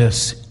about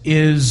this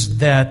is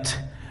that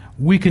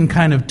we can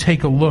kind of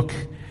take a look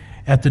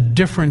at the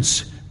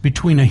difference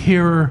between a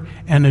hearer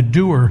and a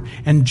doer.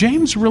 And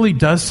James really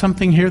does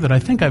something here that I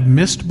think I've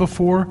missed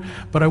before,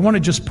 but I want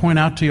to just point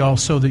out to you all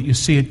so that you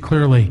see it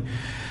clearly.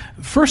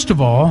 First of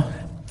all,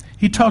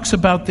 he talks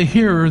about the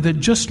hearer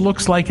that just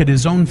looks like at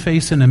his own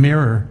face in a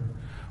mirror.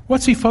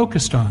 What's he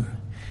focused on?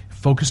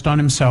 Focused on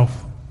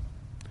himself.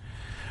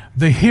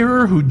 The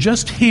hearer who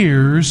just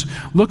hears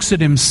looks at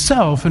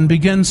himself and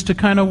begins to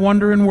kind of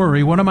wonder and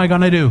worry, what am I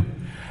going to do?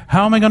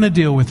 How am I going to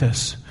deal with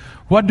this?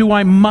 What do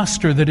I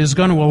muster that is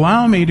going to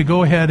allow me to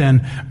go ahead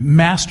and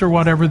master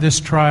whatever this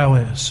trial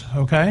is?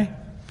 Okay?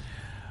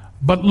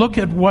 But look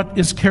at what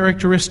is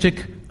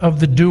characteristic of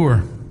the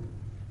doer.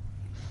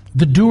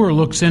 The doer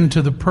looks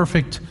into the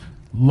perfect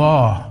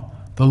law,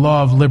 the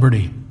law of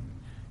liberty,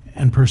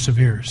 and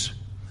perseveres.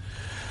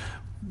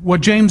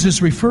 What James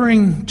is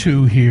referring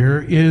to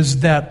here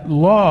is that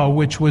law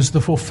which was the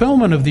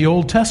fulfillment of the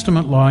Old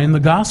Testament law in the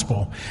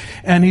gospel.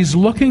 And he's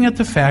looking at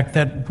the fact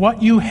that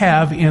what you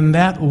have in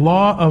that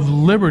law of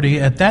liberty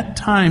at that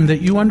time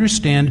that you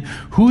understand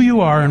who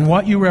you are and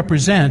what you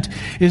represent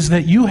is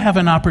that you have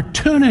an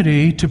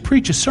opportunity to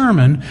preach a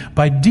sermon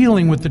by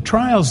dealing with the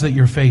trials that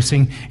you're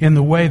facing in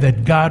the way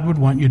that God would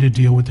want you to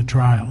deal with the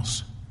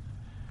trials.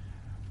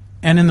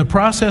 And in the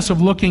process of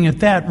looking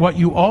at that, what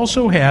you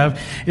also have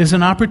is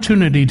an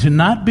opportunity to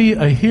not be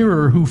a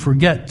hearer who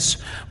forgets,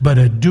 but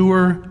a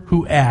doer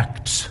who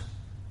acts.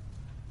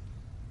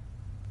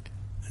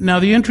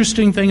 Now, the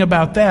interesting thing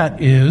about that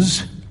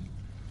is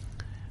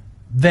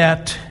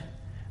that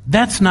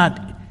that's not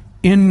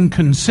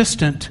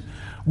inconsistent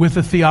with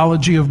the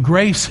theology of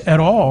grace at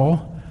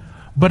all,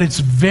 but it's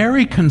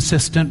very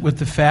consistent with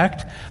the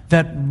fact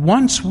that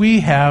once we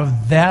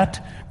have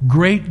that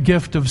great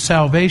gift of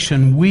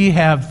salvation, we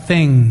have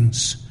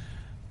things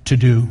to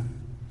do,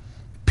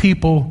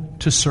 people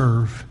to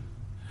serve.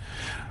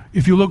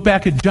 If you look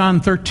back at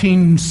John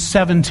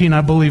 13:17,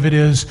 I believe it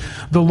is,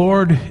 the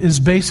Lord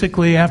is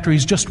basically, after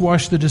he's just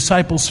washed the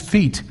disciples'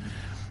 feet,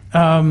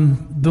 the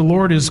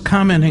Lord is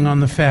commenting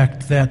on the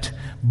fact that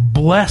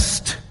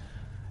blessed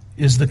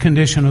is the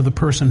condition of the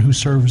person who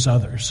serves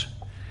others.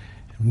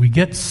 And we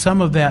get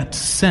some of that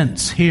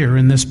sense here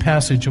in this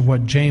passage of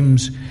what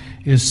James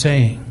is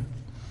saying.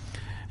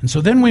 And so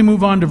then we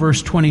move on to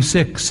verse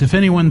 26. If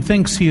anyone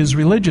thinks he is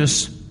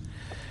religious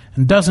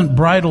and doesn't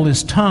bridle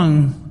his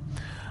tongue,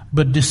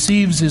 but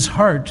deceives his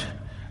heart,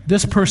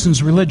 this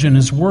person's religion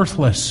is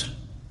worthless.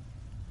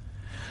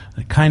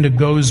 It kind of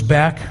goes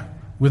back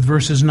with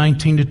verses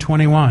 19 to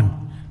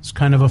 21. It's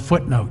kind of a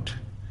footnote.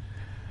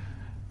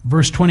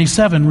 Verse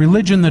 27,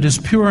 religion that is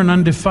pure and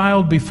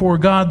undefiled before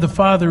God the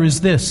Father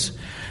is this,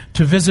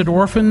 to visit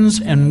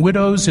orphans and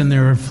widows in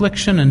their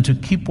affliction and to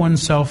keep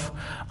oneself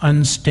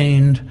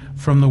unstained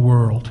from the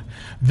world.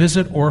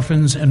 Visit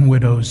orphans and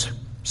widows.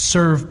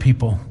 Serve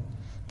people.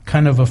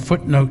 Kind of a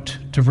footnote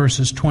to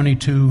verses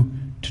 22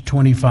 to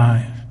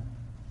 25.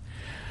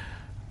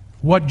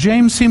 What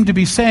James seemed to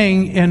be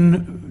saying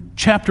in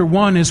chapter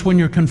 1 is when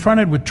you're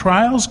confronted with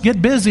trials,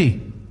 get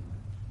busy.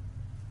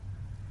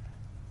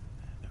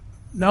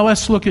 Now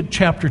let's look at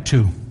chapter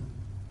 2.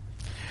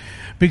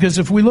 Because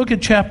if we look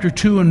at chapter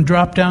 2 and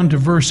drop down to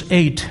verse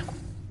 8,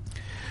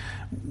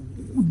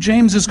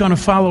 James is going to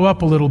follow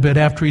up a little bit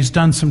after he's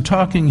done some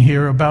talking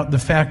here about the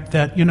fact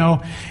that,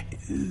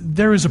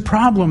 there is a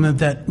problem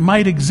that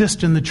might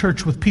exist in the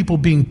church with people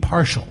being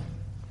partial.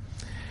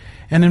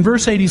 And in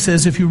verse 8 he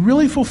says, if you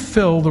really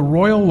fulfill the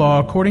royal law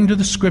according to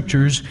the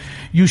Scriptures,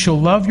 you shall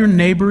love your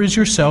neighbor as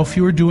yourself,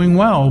 you are doing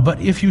well. But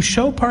if you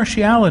show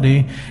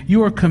partiality,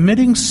 you are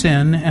committing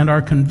sin and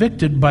are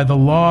convicted by the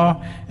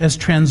law as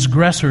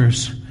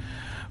transgressors.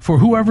 For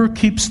whoever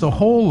keeps the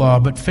whole law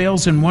but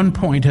fails in one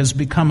point has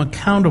become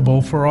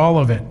accountable for all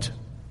of it.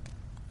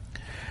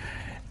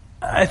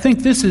 I think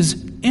this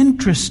is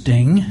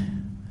interesting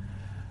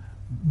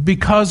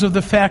because of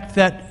the fact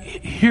that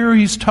here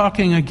he's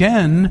talking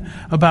again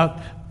about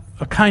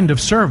a kind of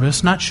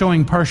service, not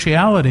showing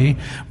partiality,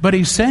 but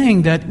he's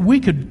saying that we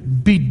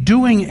could be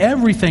doing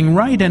everything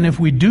right, and if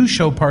we do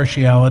show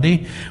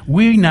partiality,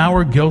 we now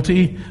are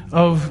guilty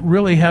of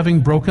really having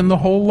broken the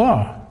whole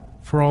law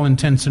for all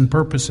intents and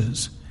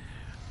purposes.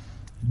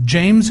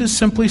 James is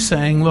simply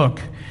saying, look,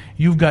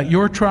 you've got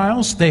your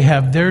trials, they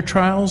have their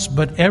trials,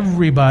 but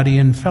everybody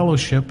in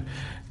fellowship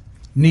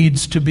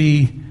needs to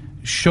be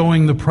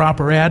showing the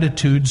proper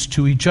attitudes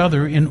to each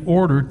other in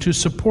order to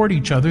support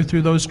each other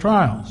through those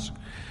trials.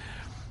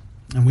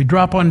 And we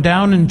drop on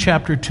down in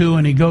chapter 2,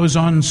 and he goes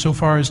on so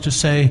far as to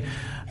say,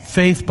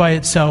 faith by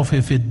itself,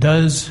 if it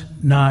does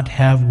not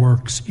have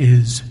works,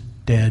 is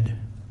dead.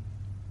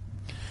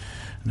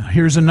 Now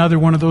here's another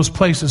one of those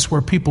places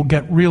where people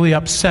get really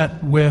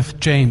upset with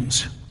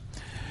James.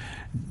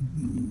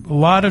 A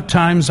lot of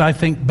times I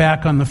think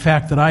back on the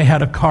fact that I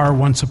had a car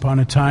once upon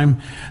a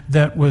time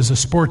that was a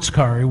sports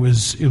car. It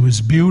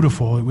was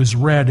beautiful. It was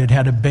red. It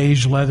had a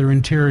beige leather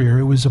interior.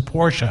 It was a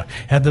Porsche. It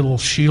had the little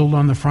shield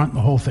on the front and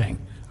the whole thing.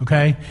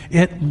 Okay?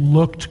 It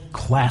looked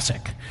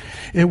classic.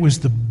 It was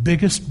the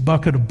biggest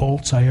bucket of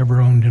bolts I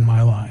ever owned in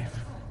my life.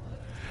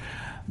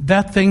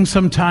 That thing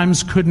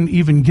sometimes couldn't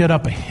even get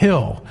up a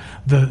hill.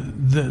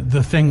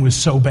 The thing was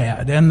so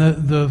bad. And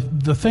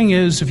the thing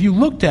is, if you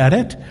looked at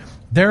it,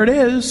 there it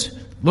is.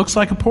 Looks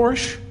like a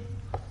Porsche.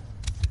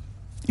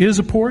 Is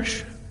a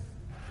Porsche.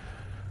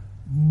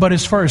 But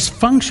as far as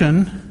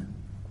function,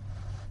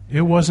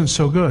 it wasn't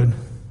so good.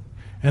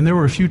 And there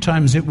were a few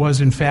times it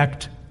was, in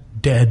fact,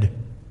 dead.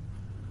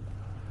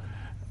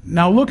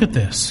 Now look at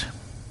this.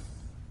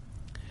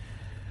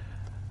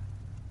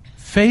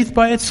 Faith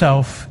by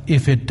itself,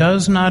 if it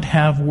does not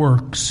have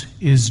works,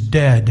 is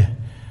dead.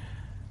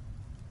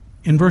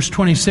 In verse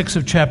 26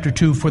 of chapter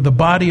 2, for the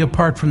body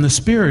apart from the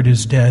Spirit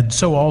is dead,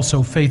 so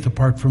also faith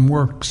apart from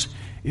works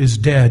is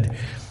dead.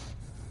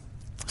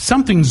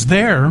 Something's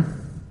there,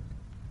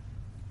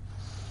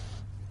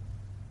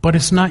 but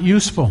it's not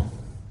useful.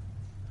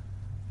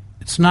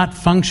 It's not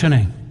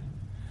functioning.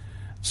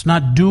 It's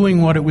not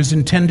doing what it was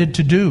intended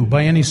to do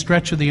by any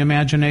stretch of the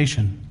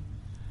imagination.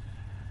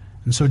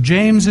 And so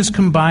James is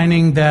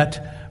combining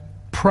that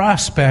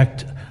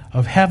prospect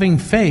of having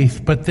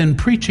faith, but then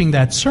preaching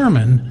that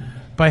sermon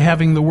by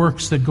having the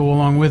works that go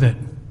along with it.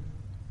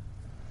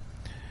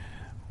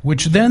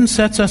 Which then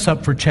sets us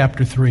up for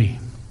chapter 3.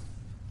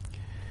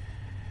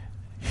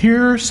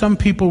 Here, some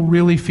people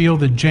really feel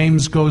that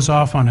James goes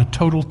off on a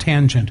total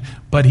tangent,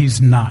 but he's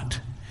not.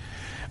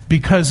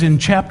 Because in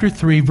chapter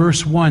 3,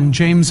 verse 1,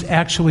 James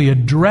actually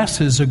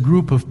addresses a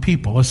group of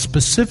people, a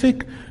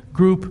specific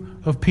group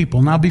of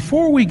people. Now,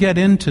 before we get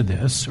into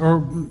this,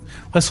 or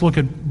let's look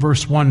at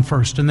verse 1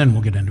 first, and then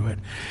we'll get into it.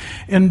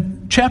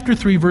 In chapter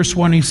 3, verse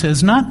 1, he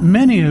says, not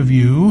many of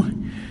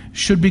you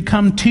should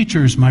become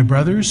teachers, my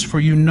brothers, for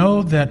you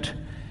know that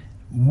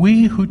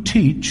we who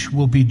teach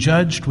will be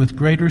judged with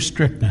greater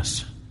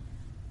strictness.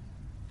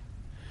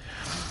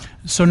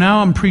 So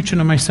now I'm preaching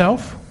to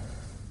myself.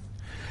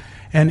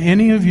 And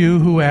any of you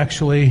who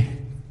actually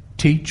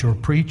teach or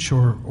preach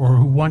or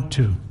who want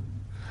to,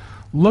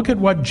 look at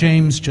what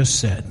James just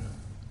said.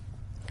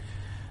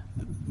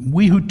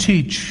 We who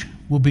teach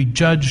will be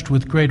judged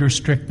with greater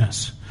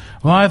strictness.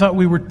 Well, I thought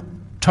we were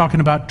talking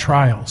about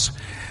trials.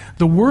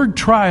 The word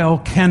trial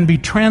can be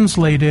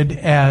translated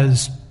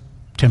as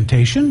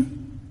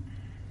temptation.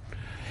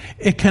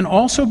 It can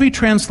also be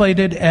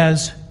translated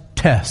as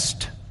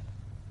test.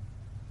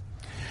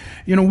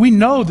 You know, we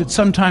know that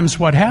sometimes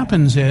what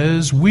happens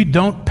is we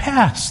don't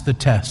pass the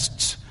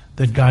tests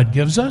that God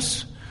gives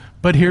us,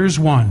 but here's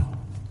one.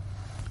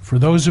 For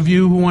those of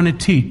you who want to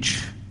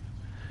teach,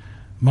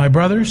 my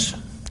brothers,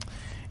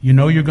 you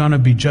know you're going to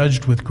be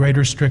judged with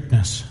greater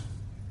strictness.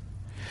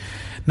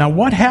 Now,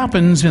 what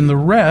happens in the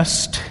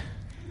rest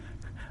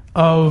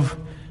of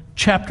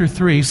chapter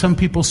 3, some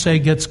people say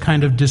gets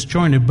kind of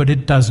disjointed, but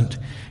it doesn't.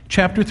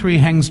 Chapter 3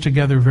 hangs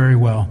together very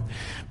well.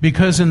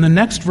 Because in the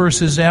next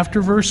verses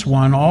after verse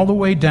 1, all the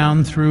way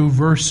down through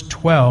verse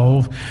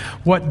 12,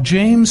 what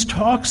James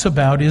talks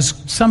about is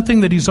something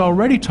that he's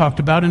already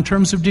talked about in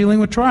terms of dealing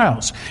with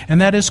trials.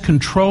 And that is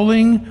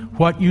controlling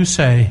what you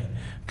say,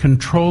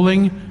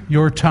 controlling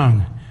your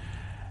tongue.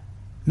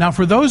 Now,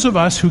 for those of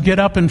us who get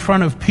up in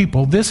front of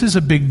people, this is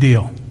a big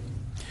deal.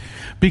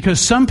 Because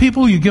some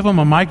people, you give them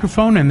a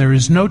microphone and there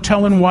is no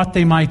telling what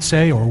they might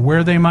say or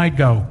where they might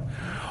go.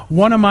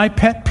 One of my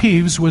pet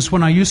peeves was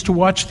when I used to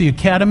watch the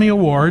Academy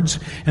Awards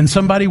and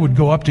somebody would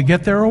go up to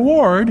get their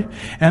award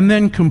and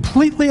then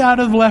completely out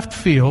of left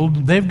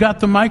field, they've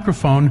got the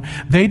microphone,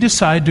 they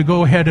decide to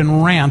go ahead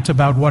and rant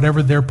about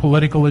whatever their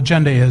political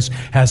agenda is.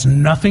 Has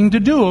nothing to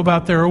do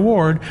about their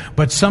award,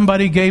 but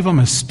somebody gave them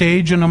a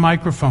stage and a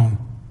microphone.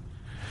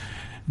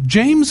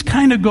 James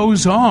kind of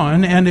goes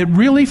on, and it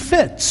really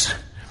fits.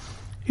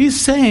 He's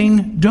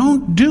saying,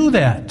 don't do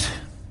that.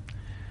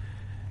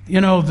 You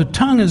know, the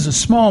tongue is a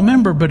small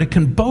member, but it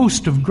can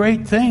boast of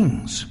great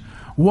things.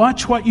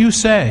 Watch what you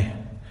say.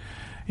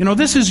 You know,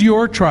 this is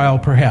your trial,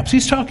 perhaps.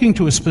 He's talking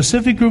to a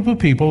specific group of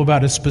people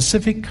about a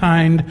specific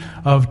kind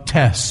of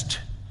test.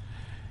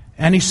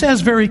 And he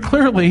says very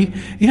clearly,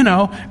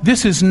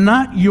 this is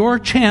not your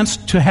chance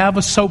to have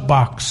a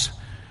soapbox.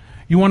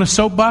 You want a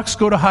soapbox?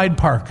 Go to Hyde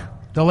Park.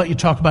 They'll let you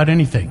talk about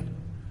anything.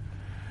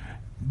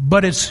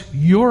 But it's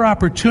your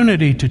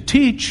opportunity to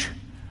teach.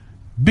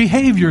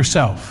 Behave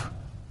yourself.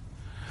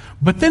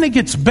 But then it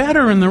gets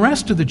better in the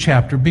rest of the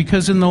chapter,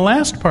 because in the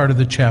last part of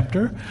the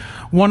chapter,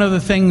 one of the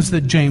things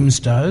that James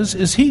does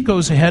is he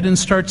goes ahead and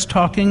starts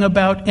talking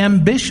about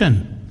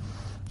ambition.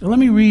 Let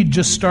me read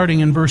just starting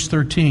in verse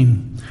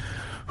 13.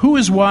 Who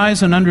is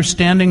wise and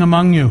understanding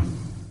among you?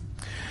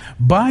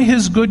 By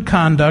his good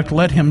conduct,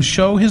 let him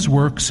show his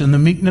works in the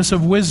meekness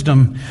of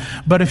wisdom.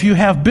 But if you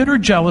have bitter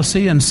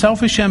jealousy and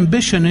selfish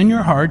ambition in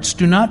your hearts,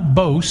 do not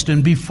boast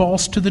and be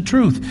false to the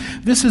truth.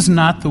 This is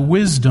not the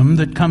wisdom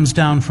that comes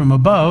down from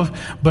above,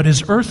 but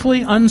is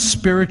earthly,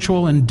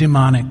 unspiritual, and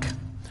demonic.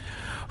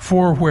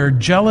 For where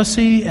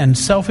jealousy and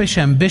selfish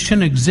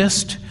ambition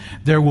exist,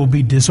 there will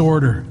be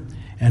disorder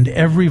and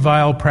every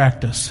vile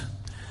practice.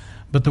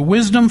 But the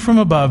wisdom from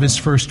above is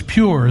first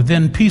pure,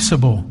 then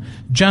peaceable,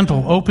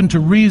 gentle, open to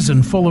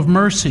reason, full of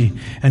mercy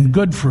and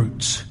good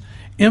fruits,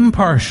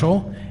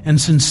 impartial and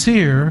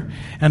sincere,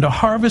 and a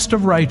harvest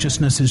of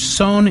righteousness is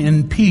sown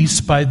in peace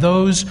by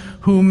those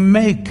who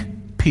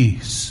make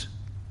peace.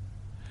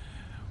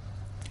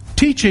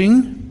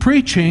 Teaching,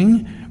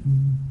 preaching,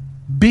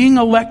 being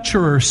a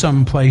lecturer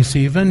someplace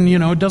even,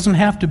 it doesn't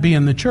have to be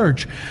in the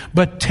church,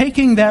 but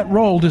taking that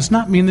role does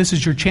not mean this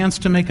is your chance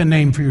to make a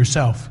name for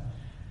yourself.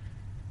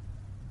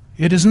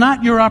 It is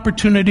not your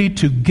opportunity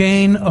to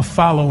gain a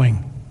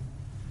following.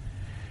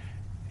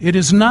 It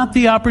is not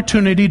the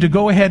opportunity to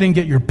go ahead and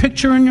get your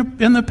picture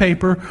in the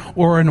paper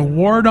or an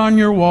award on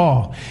your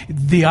wall.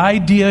 The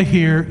idea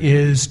here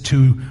is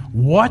to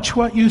watch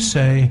what you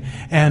say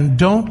and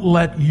don't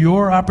let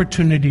your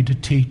opportunity to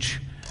teach,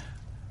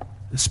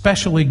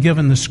 especially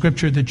given the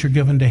scripture that you're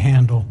given to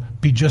handle,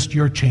 be just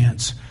your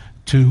chance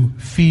to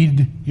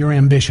feed your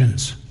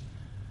ambitions.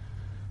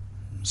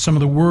 Some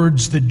of the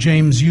words that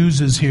James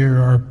uses here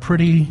are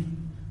pretty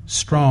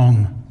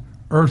strong,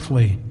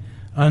 earthly,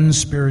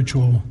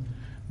 unspiritual,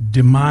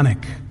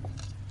 demonic.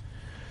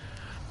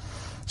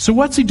 So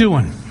what's he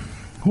doing?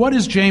 What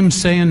is James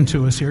saying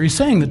to us here? He's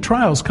saying that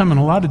trials come in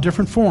a lot of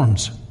different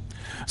forms.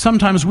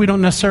 Sometimes we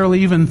don't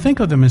necessarily even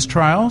think of them as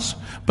trials,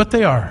 but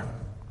they are.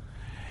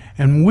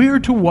 And we're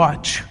to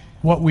watch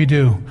what we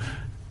do.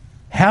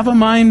 Have a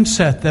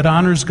mindset that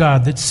honors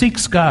God, that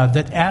seeks God,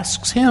 that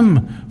asks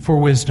Him for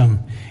wisdom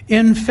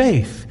in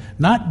faith,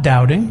 not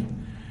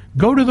doubting.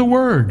 Go to the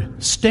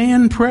Word, stay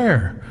in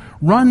prayer,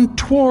 run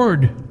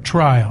toward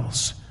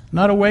trials,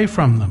 not away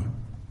from them.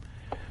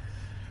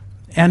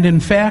 And in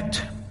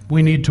fact,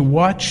 we need to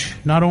watch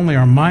not only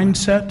our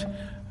mindset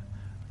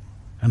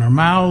and our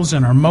mouths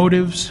and our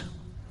motives,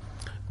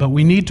 but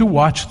we need to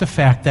watch the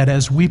fact that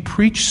as we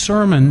preach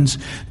sermons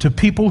to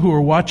people who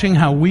are watching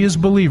how we as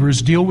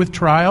believers deal with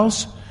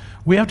trials,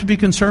 we have to be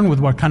concerned with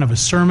what kind of a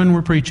sermon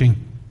we're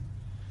preaching.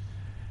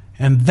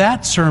 And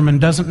that sermon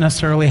doesn't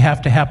necessarily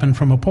have to happen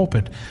from a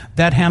pulpit.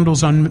 That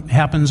happens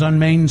on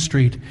Main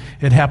Street.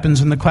 It happens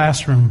in the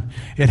classroom.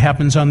 It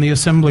happens on the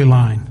assembly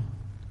line.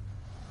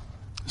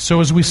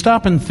 So as we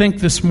stop and think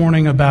this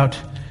morning about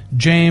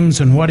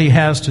James and what he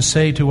has to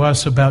say to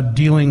us about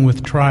dealing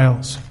with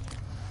trials,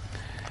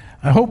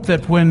 I hope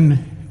that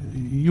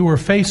when you are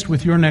faced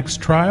with your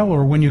next trial,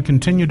 or when you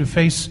continue to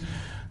face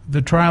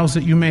the trials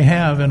that you may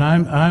have, and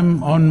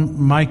I'm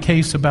on my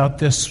case about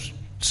this,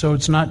 so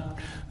it's not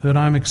that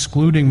I'm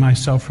excluding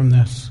myself from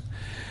this.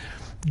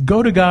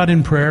 Go to God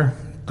in prayer.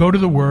 Go to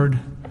the Word.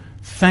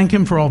 Thank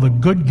Him for all the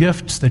good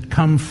gifts that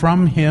come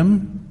from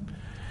Him.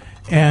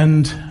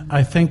 And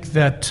I think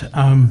that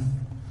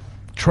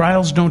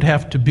trials don't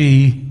have to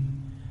be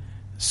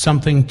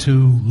something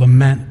to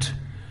lament.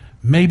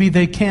 Maybe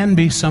they can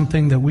be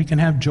something that we can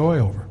have joy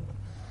over.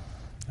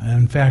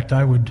 In fact,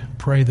 I would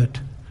pray that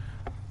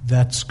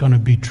that's going to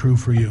be true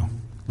for you.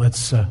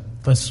 Let's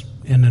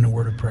end in a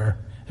word of prayer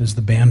as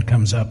the band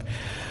comes up.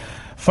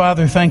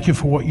 Father, thank you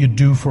for what you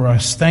do for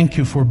us. Thank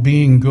you for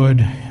being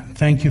good.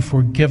 Thank you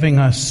for giving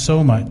us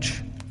so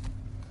much.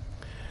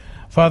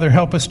 Father,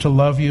 help us to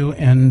love you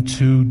and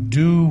to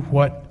do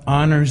what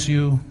honors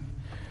you.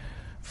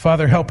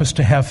 Father, help us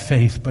to have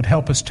faith, but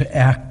help us to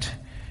act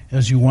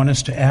as you want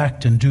us to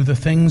act and do the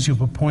things you've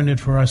appointed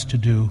for us to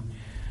do.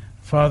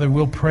 Father,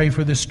 we'll pray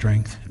for the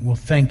strength. We'll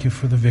thank you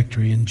for the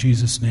victory. In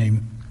Jesus'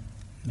 name,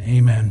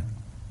 amen.